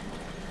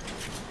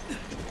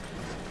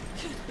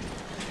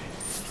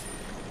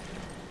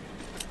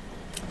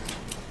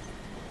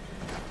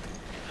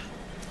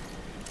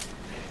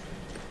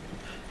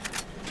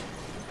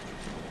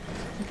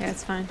 Okay,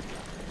 that's fine.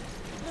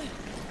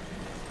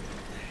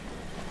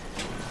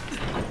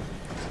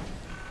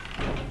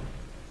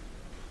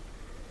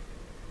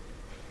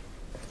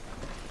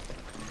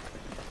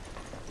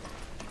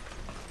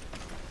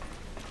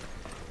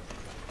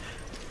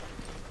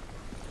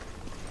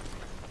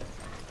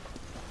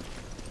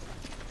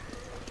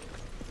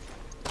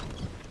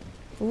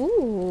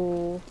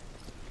 Ooh.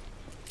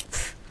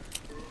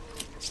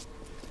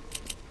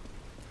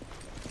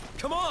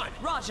 Come on!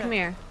 Roger. Come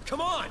here. Come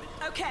on!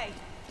 Okay.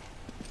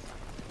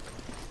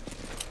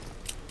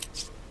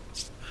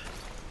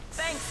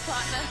 Thanks,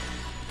 partner.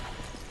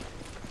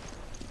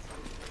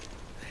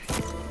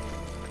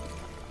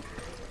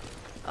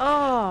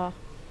 Oh.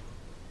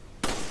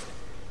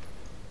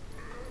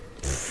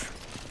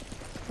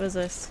 What is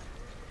this?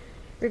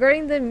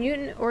 Regarding the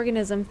mutant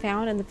organism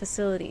found in the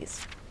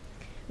facilities.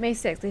 May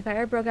 6th, a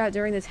fire broke out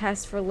during the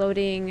test for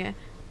loading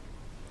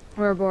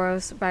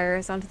Ouroboros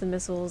virus onto the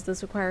missiles.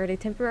 This required a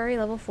temporary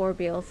level 4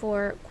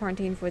 BL4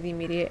 quarantine for the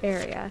immediate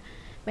area.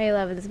 May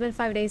 11th, it's been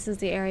 5 days since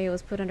the area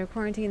was put under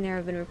quarantine. There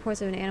have been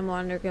reports of an animal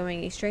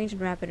undergoing a strange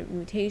and rapid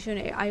mutation.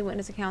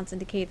 Eyewitness accounts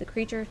indicate the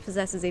creature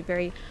possesses a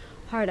very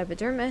hard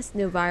epidermis.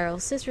 No viral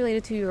cysts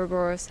related to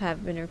Ouroboros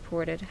have been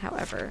reported,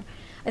 however.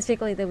 I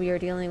speculate that we are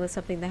dealing with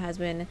something that has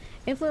been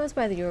influenced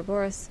by the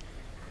Ouroboros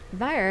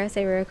virus,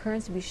 a rare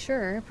occurrence to be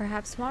sure.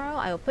 Perhaps tomorrow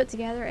I will put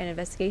together an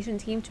investigation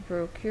team to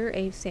procure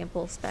a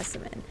sample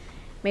specimen.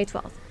 May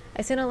 12th.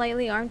 I sent a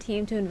lightly armed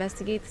team to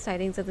investigate the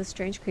sightings of the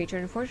strange creature.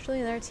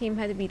 Unfortunately, another team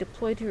had to be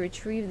deployed to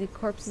retrieve the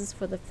corpses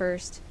for the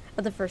first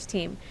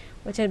team,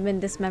 which had been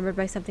dismembered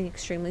by something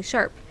extremely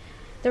sharp.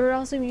 There were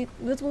also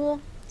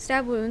multiple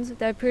stab wounds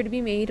that appeared to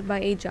be made by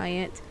a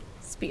giant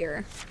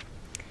spear.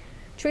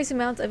 Trace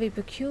amounts of a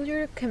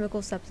peculiar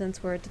chemical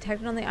substance were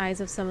detected on the eyes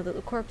of some of the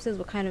corpses.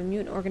 What kind of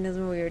mutant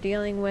organism we are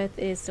dealing with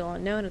is still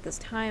unknown at this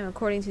time.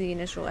 According to the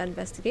initial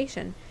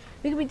investigation,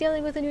 we could be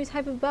dealing with a new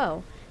type of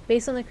bow.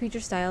 Based on the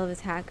creature's style of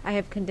attack, I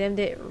have condemned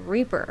it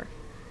Reaper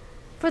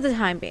for the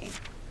time being.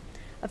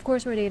 Of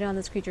course, more data on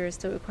this creature is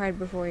still required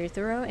before a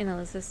thorough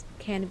analysis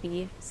can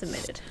be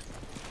submitted.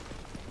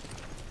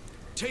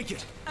 Take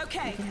it!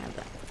 Okay. You can have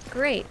that.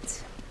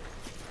 Great.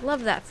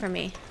 Love that for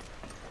me.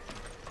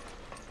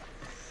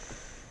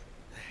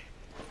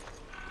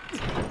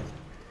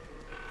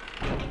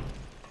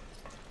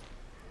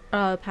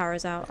 Oh,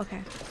 power's out.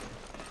 Okay.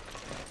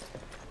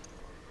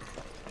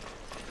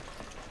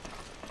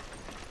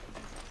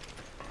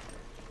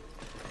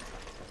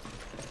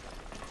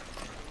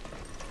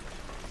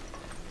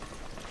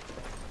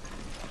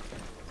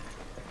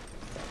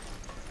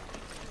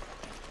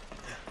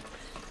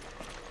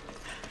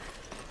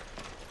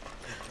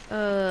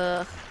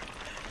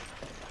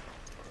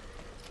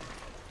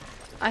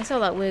 I saw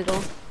that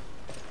wiggle.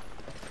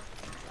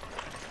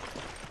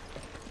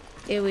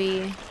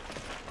 Ewy.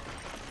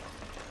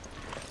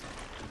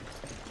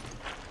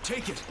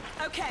 Take it.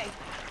 Okay.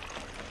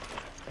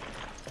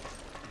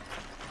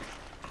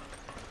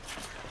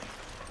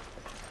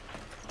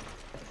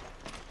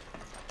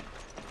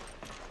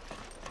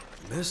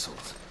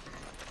 Missiles.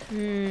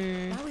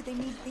 Why would they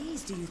need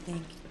these, do you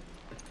think?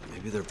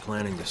 Maybe they're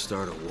planning to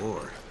start a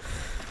war.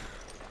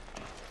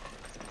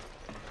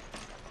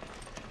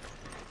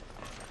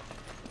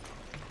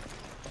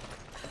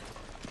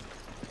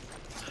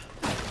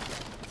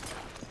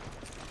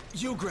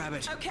 You grab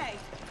it. Okay.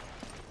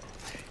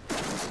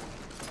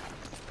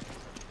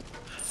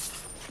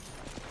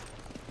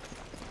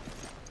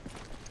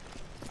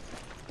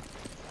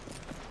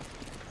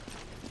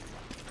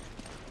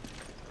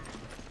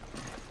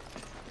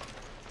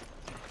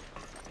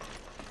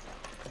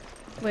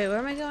 Wait, where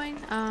am I going?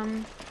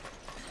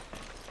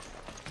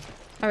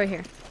 Over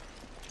here.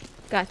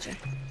 Gotcha.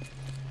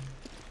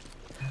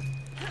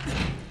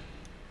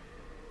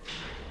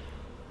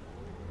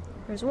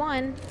 There's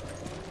one.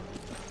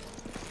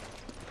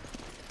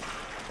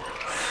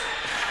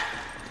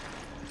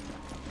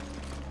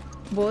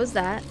 What was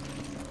that?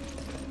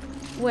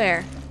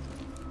 Where?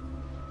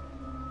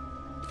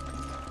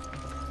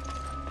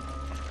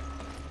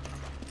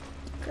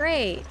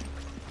 Great.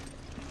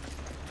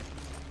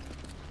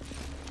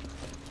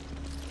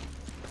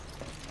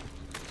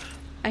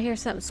 I hear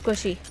something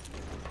squishy.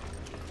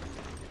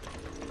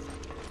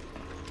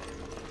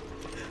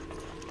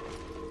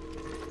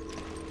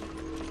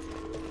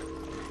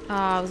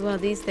 Ah, it was one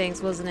of these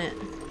things, wasn't it?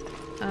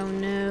 Oh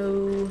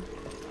no.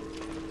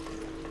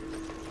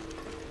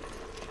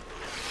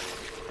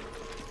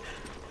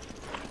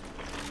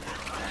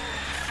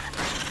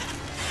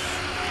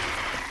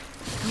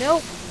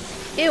 Nope.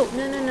 Ew.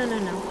 No, no, no, no,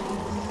 no.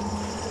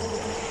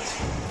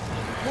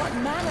 What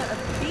manner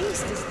of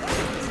beast is that?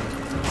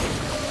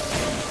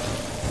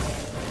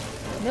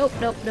 Nope,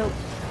 nope, nope.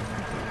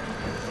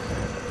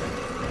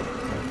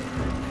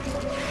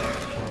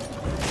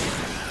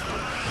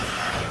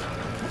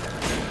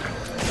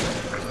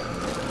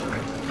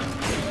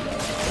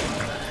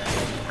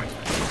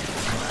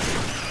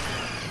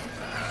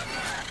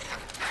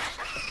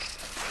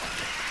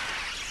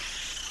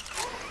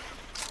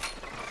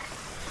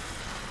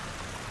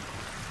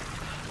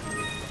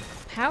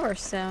 Power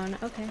stone.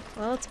 Okay,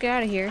 well, let's get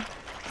out of here.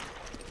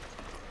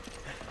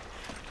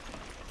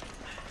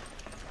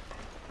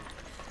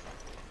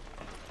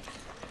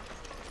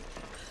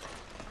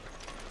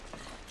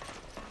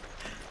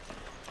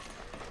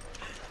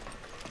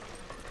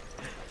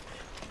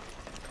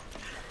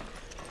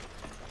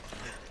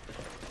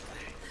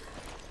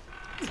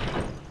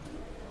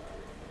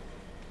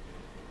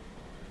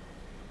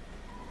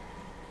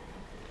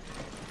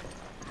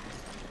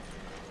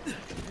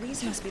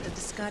 These must be the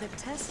discarded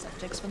test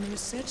subjects from the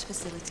research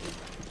facility.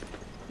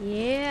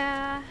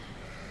 Yeah.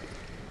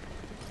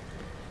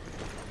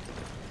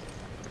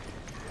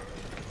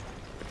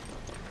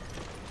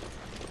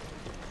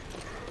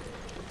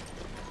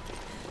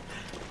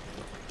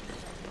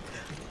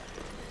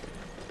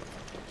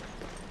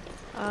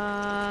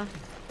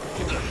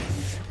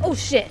 Oh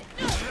shit.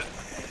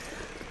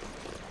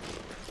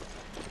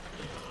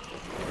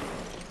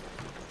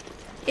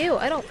 Ew,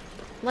 I don't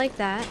like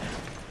that.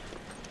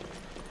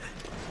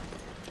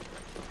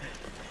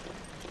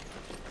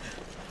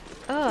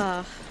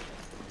 Ugh.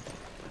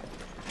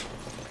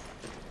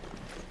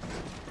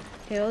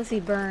 Okay, well, let's see,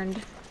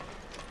 burned.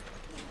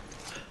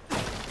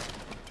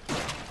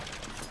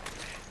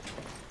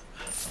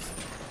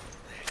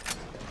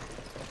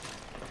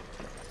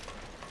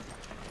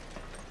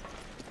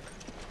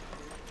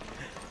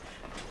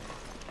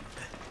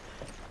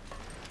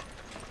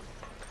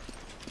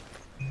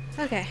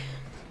 Okay.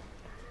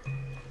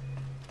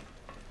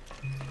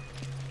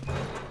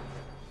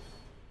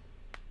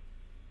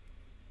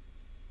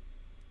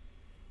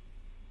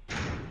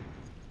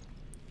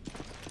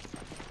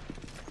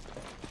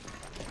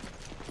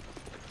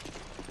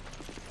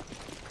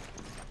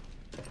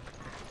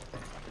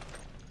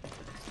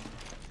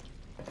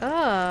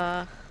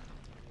 Ugh.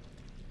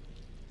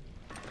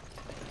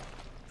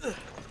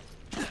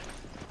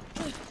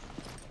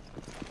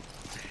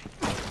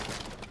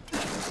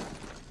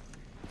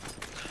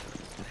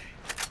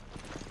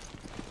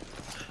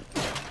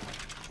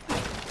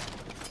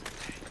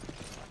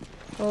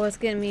 Well, it's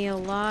getting me a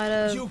lot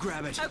of You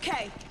grab it.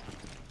 Okay.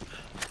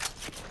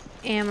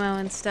 ammo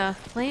and stuff.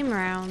 Flame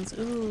rounds.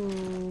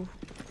 Ooh.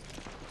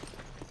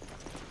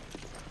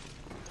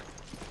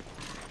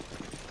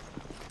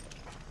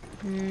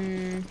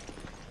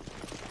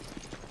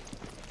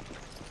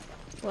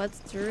 What's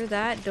through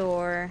that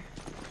door?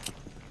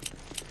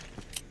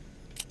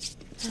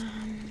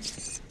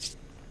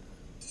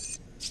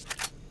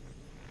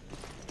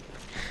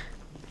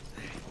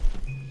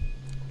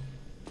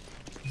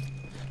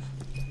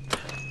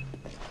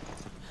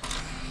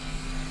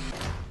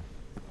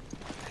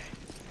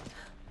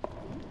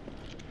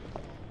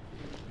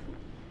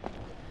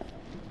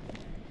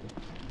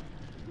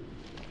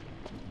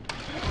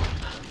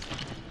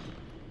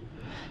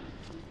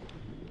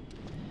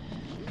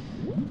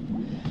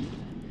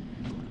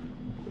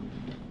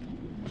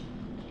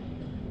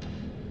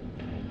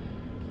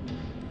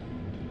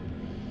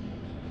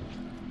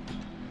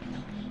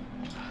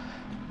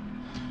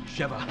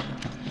 Sheva.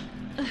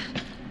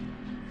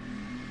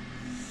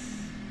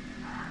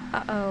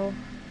 Uh-oh.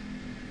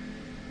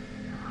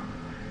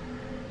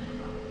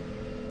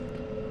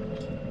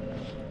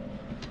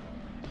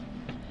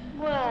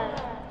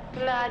 Well,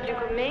 glad you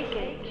could make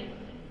it.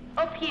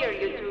 Up here,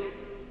 you two.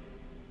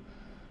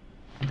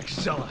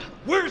 Excella,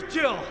 where's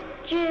Jill?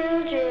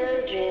 Jill,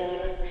 Jill,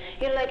 Jill.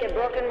 You're like a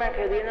broken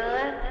record, you know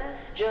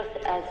that? Just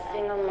as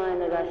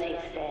single-minded as he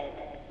said.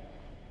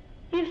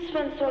 You've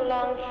spent so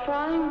long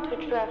trying to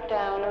track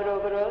down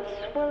Ouroboros.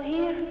 Well,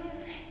 here,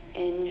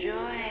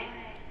 enjoy.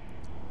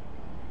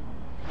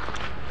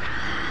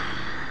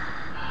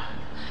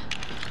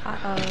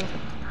 Uh-oh.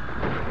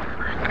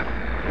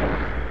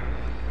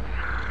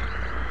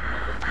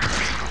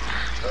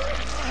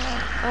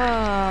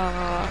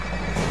 Oh.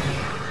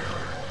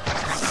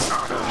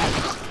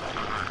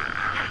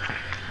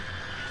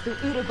 So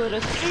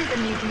Ouroboros is a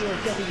new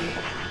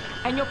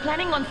BOW, and you're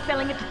planning on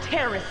selling it to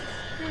terrorists.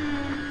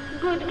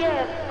 Good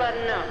guess, but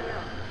no.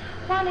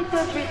 While it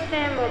does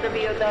resemble the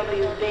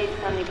BOW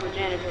based on the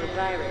progenitor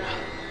virus,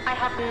 I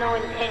have no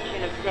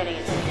intention of selling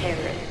it to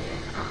terrorists.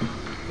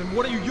 Then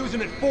what are you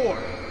using it for?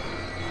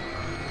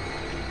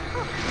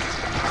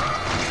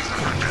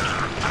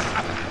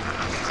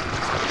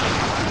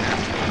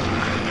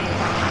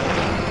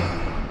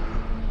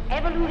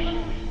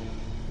 Evolution.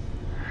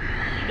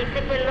 It's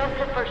a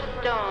philosopher's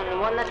stone,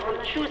 one that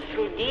will choose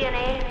through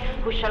DNA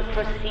who shall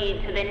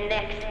proceed to the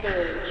next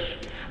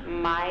stage.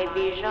 My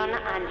vision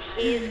and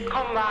his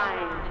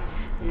combined,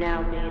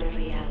 now made a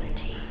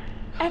reality.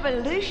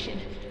 Evolution?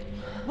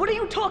 What are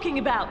you talking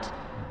about?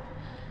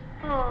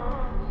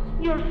 Oh,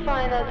 you'll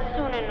find out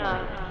soon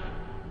enough.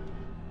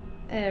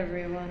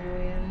 Everyone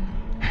will.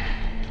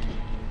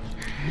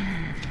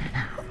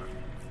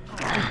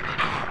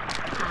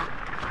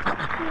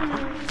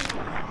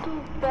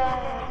 Too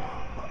bad.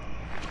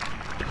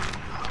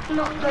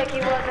 Looks like he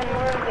wasn't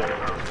worthy.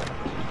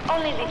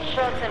 Only the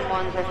chosen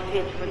ones are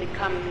fit for the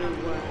coming new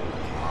world.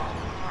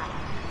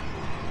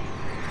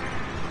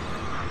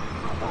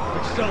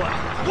 Excella,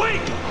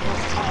 wait!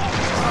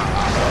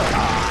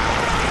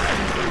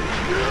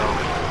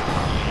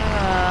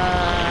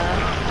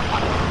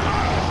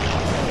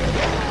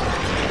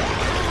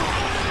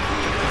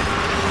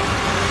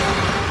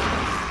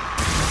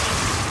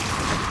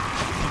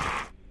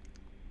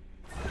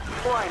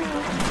 Warning,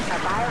 a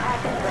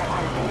biohazard threat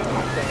has been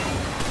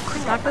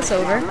detected. Knock this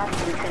over. Must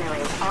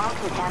incinerate all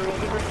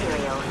contaminated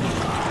materials.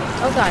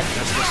 Oh god.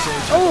 That's the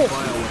same type Oh! of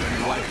bioweapon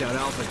who wiped out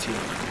Alpha Team.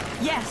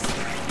 Yes,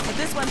 but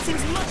this one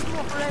seems much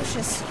more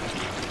ferocious.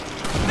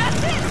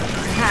 That's it!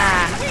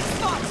 Ha! Weak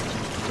spot!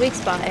 Weak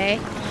spot, eh?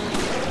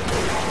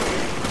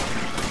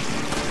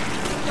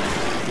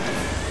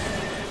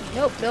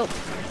 Nope, nope.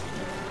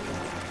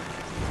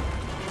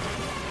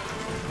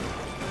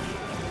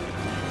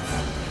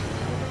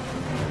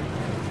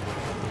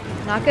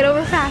 Knock it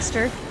over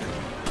faster.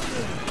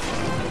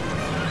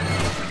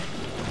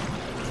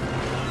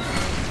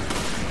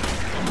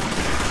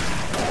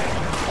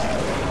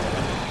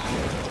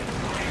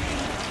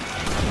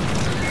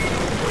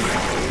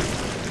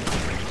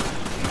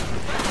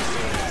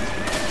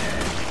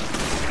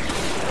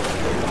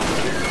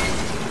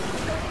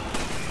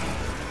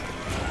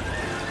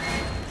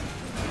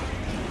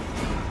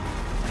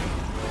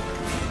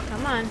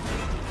 Come on.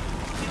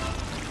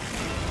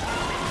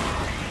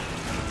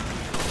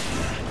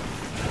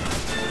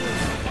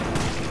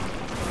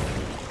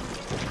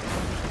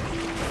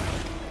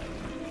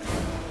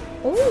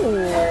 Ooh.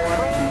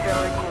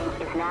 Flamethrower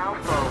tank is now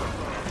full.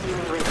 You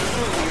may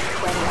resume use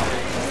when ready.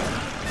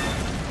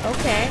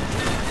 Okay.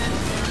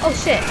 Oh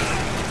shit.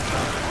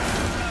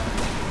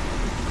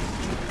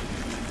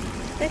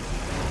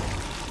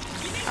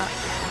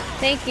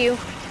 Thank you.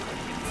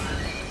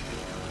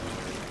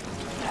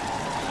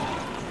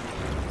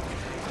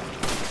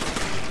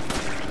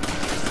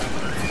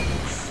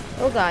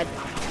 Oh god.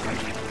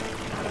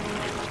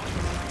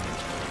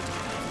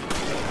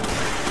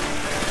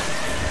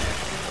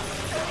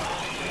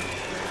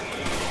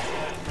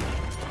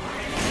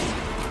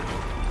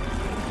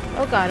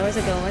 Oh god, where's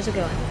it going? Where's it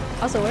going?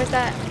 Also, where's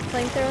that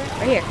flamethrower?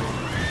 Right here.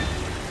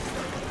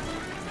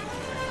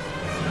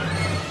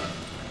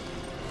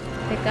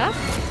 Pick up?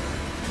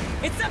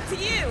 It's up to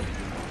you!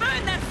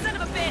 Burn that son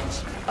of a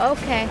bitch!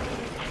 Okay.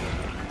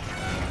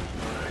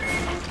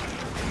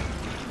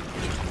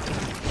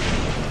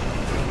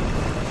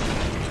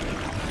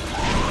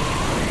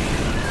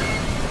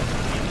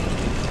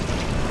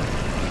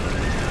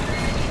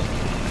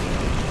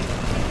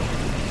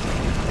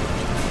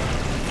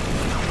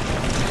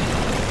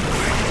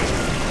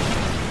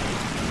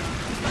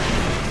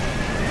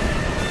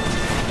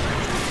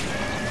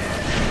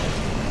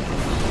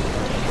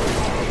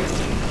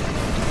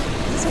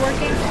 Is this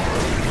working?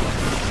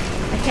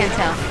 I can't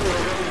tell.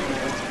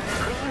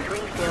 Please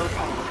refill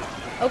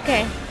tank.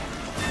 Okay.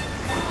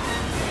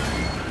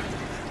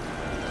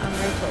 I'm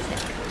refill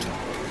tank.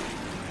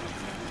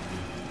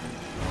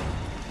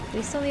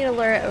 We still need a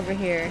lure over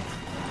here.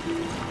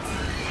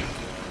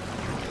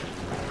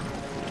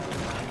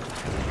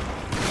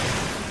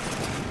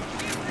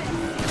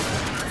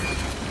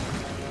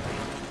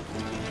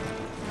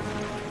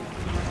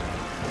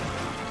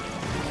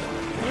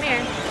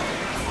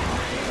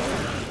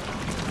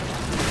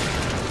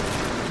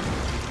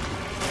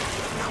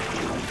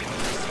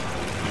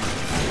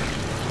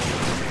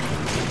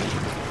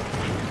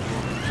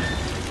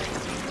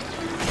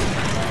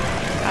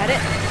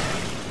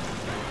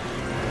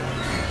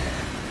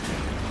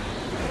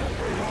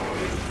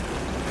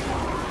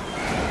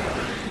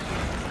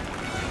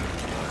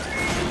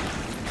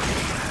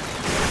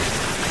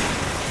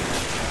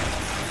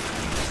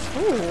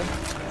 Ooh.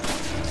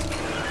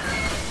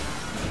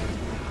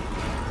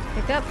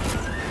 Pick up.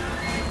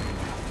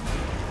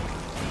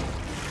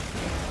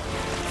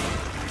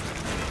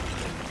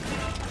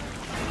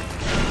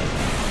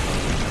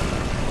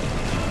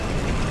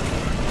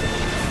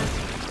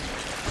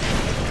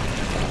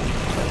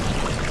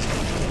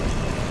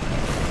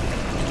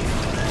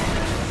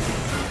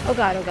 Oh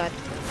god, oh god.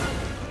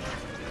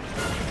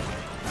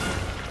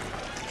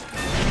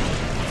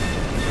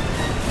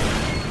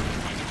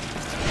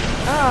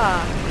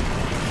 Ah.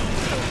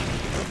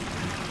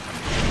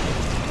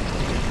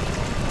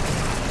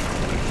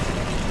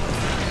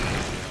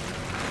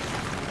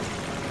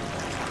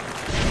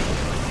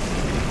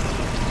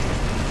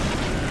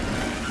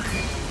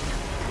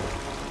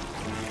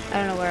 I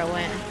don't know where it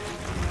went.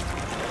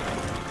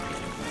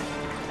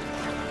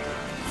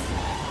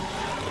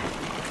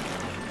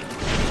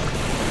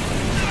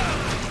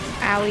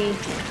 Owie.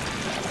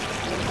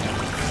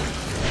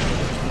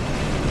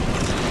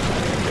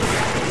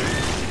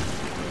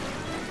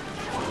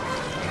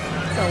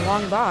 It's a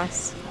long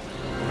boss.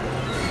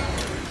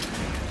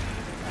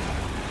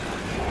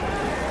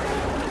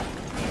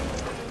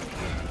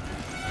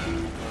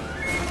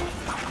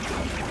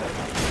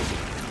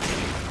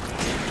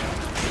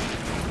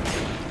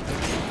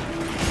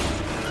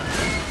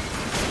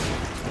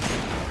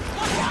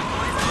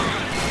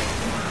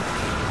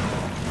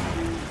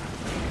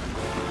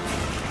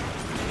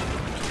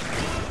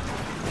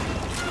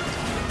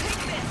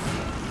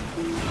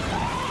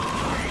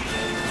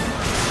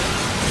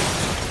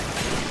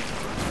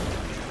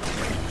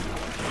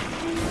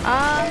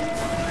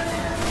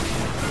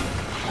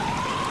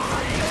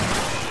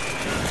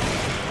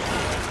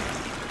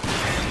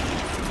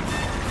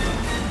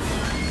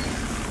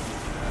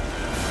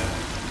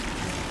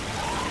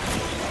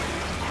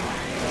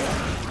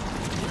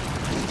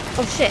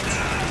 Oh shit.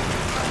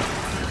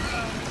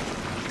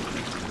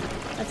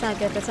 That's not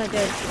good, that's not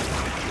good.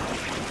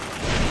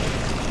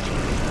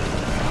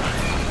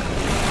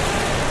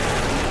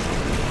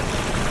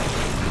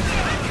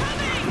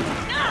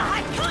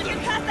 I can't get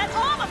past that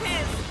arm of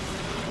his!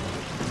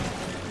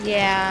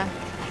 Yeah.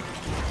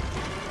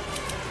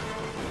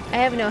 I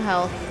have no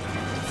health.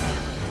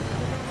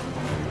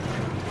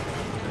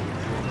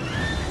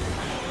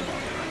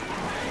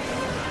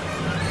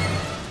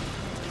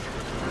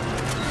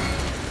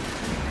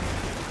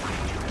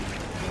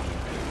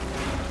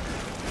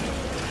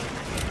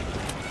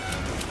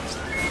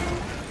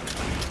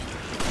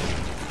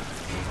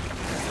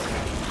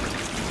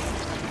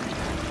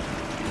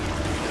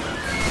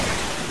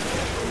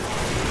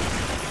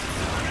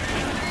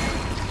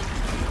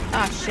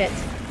 Ah, shit.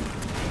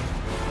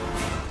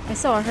 I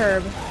saw a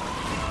herb.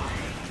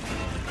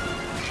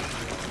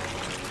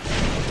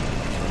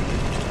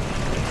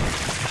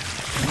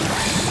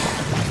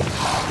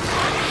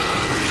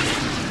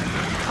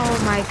 Oh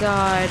my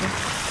god.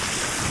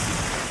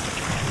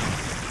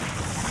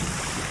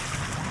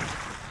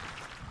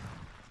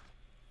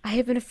 I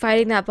have been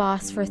fighting that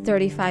boss for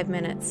 35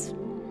 minutes.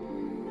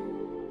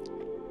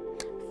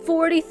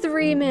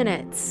 43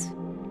 minutes!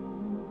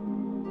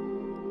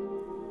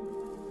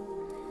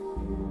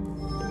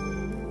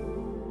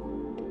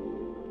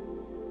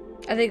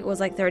 I think it was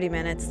like 30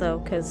 minutes though,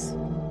 because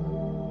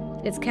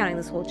it's counting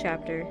this whole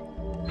chapter.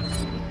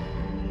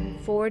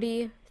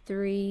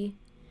 43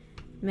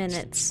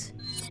 minutes.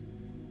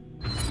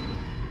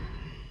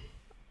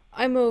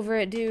 I'm over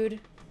it, dude.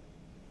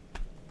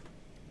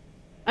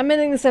 I'm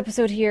ending this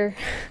episode here.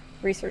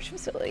 Research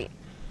facility.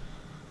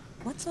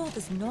 What's all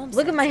this nonsense?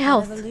 Look at my about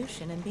health.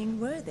 Evolution and being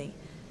worthy.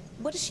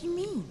 What does she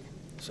mean?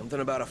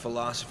 Something about a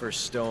philosopher's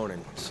stone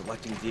and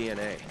selecting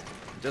DNA.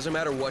 Doesn't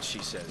matter what she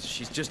says,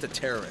 she's just a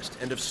terrorist.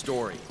 End of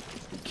story.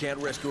 We can't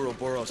risk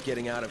Ouroboros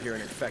getting out of here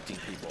and infecting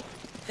people.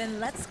 Then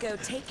let's go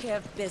take care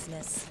of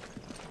business.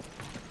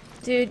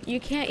 Dude,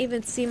 you can't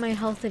even see my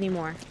health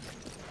anymore.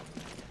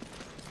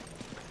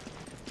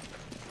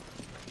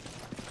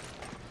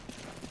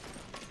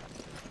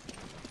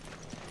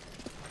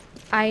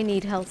 I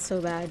need health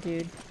so bad,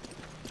 dude.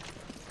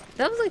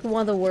 That was like one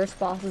of the worst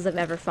bosses I've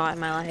ever fought in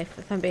my life,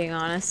 if I'm being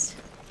honest.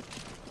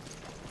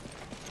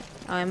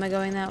 Oh, am I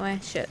going that way?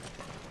 Shit.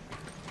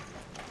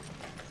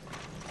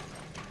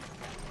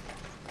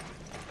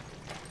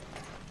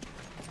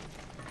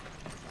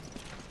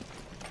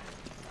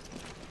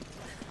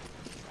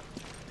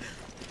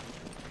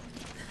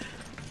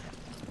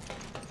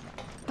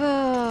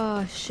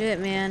 Oh, shit,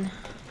 man.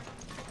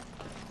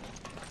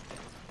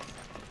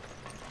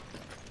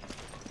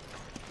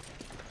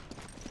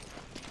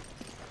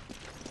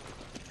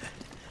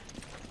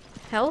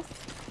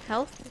 Health?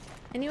 Health?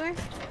 Anywhere?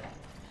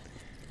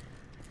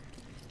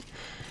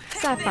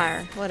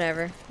 Sapphire.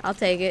 Whatever. I'll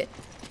take it.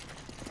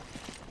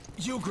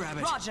 You grab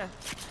it. Roger.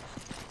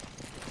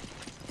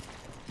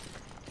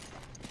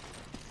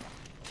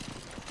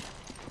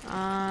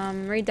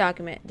 Read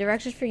document.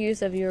 Directions for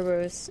use of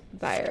Ouroboros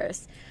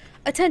virus.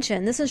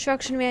 Attention! This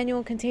instruction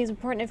manual contains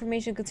important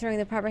information concerning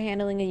the proper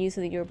handling and use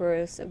of the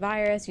Ouroboros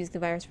virus. Using the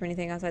virus for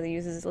anything outside the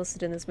uses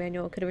listed in this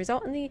manual could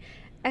result in the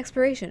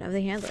expiration of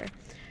the handler.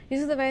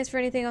 Use of the virus for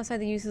anything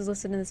outside the uses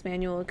listed in this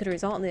manual could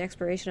result in the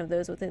expiration of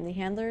those within the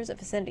handler's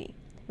vicinity.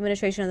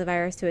 Administration of the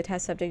virus to a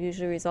test subject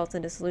usually results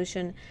in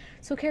dissolution,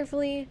 so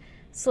carefully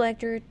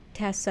select your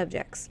test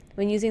subjects.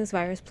 When using this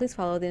virus, please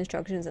follow the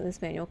instructions in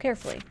this manual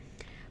carefully.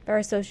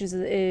 Virus dosage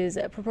is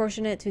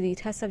proportionate to the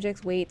test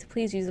subject's weight.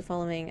 Please use the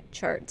following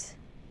chart.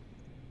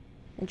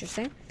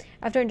 Interesting.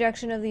 After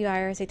injection of the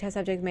virus, a test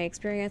subject may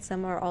experience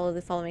some or all of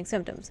the following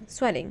symptoms: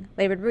 sweating,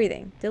 labored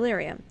breathing,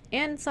 delirium,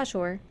 and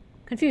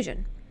 /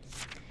 confusion.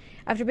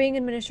 After being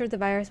administered, the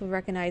virus will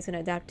recognize and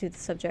adapt to the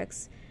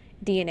subject's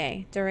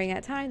DNA. During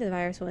that time, the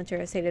virus will enter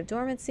a state of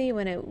dormancy.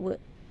 When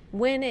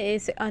it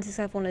is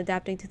unsuccessful in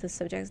adapting to the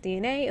subject's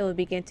DNA, it will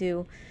begin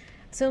to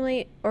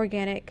assimilate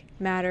organic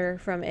matter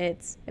from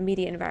its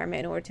immediate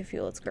environment in order to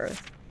fuel its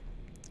growth.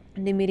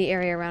 The immediate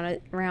area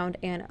around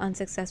an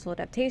unsuccessful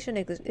adaptation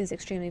is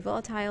extremely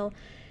volatile.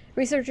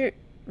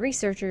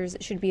 Researchers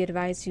should be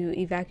advised to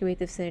evacuate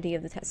the vicinity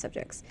of the test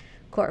subject's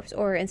corpse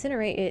or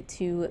incinerate it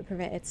to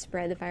prevent its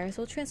spread. The virus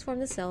will transform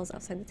the cells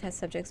outside the test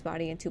subject's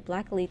body into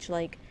black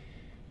leech-like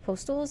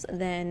pustules,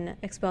 then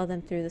expel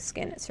them through the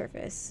skin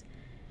surface,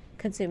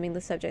 consuming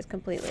the subject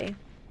completely.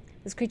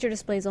 This creature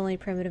displays only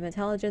primitive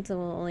intelligence and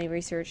will only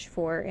research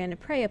for and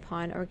prey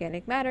upon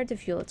organic matter to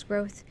fuel its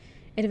growth.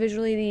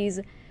 Individually, these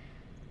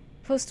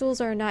pustules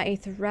are not a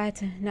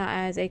threat. Not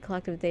as a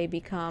collective, they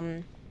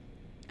become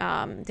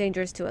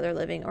dangerous to other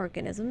living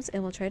organisms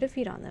and will try to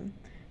feed on them.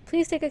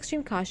 Please take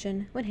extreme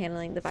caution when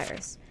handling the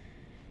virus.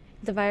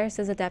 If the virus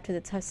does adapt to the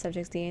test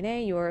subject's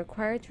DNA, you are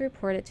required to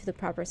report it to the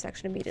proper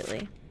section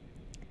immediately.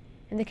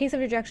 In the case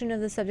of rejection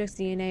of the subject's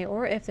DNA,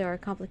 or if there are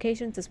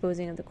complications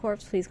disposing of the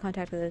corpse, please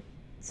contact the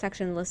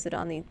section listed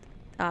on the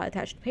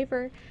attached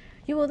paper.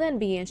 You will then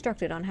be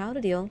instructed on how to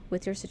deal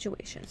with your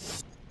situation.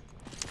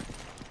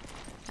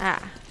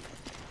 Ah.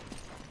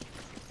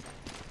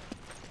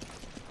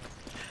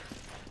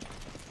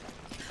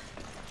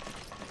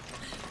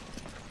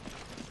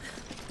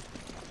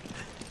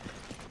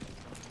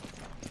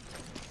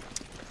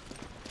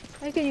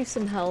 I could use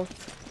some health.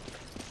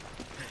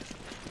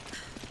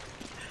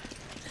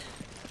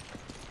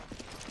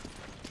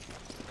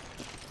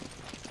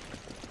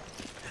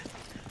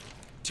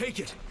 Take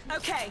it.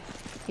 Okay.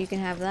 You can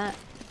have that.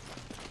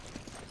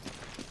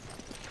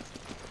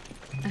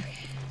 Okay.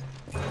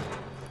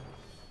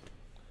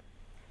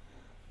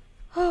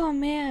 Oh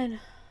man.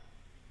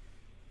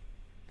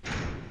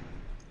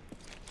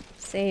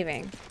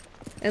 Saving.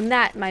 And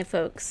that, my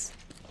folks,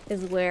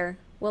 is where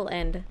we'll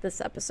end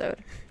this episode.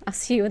 I'll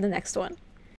see you in the next one.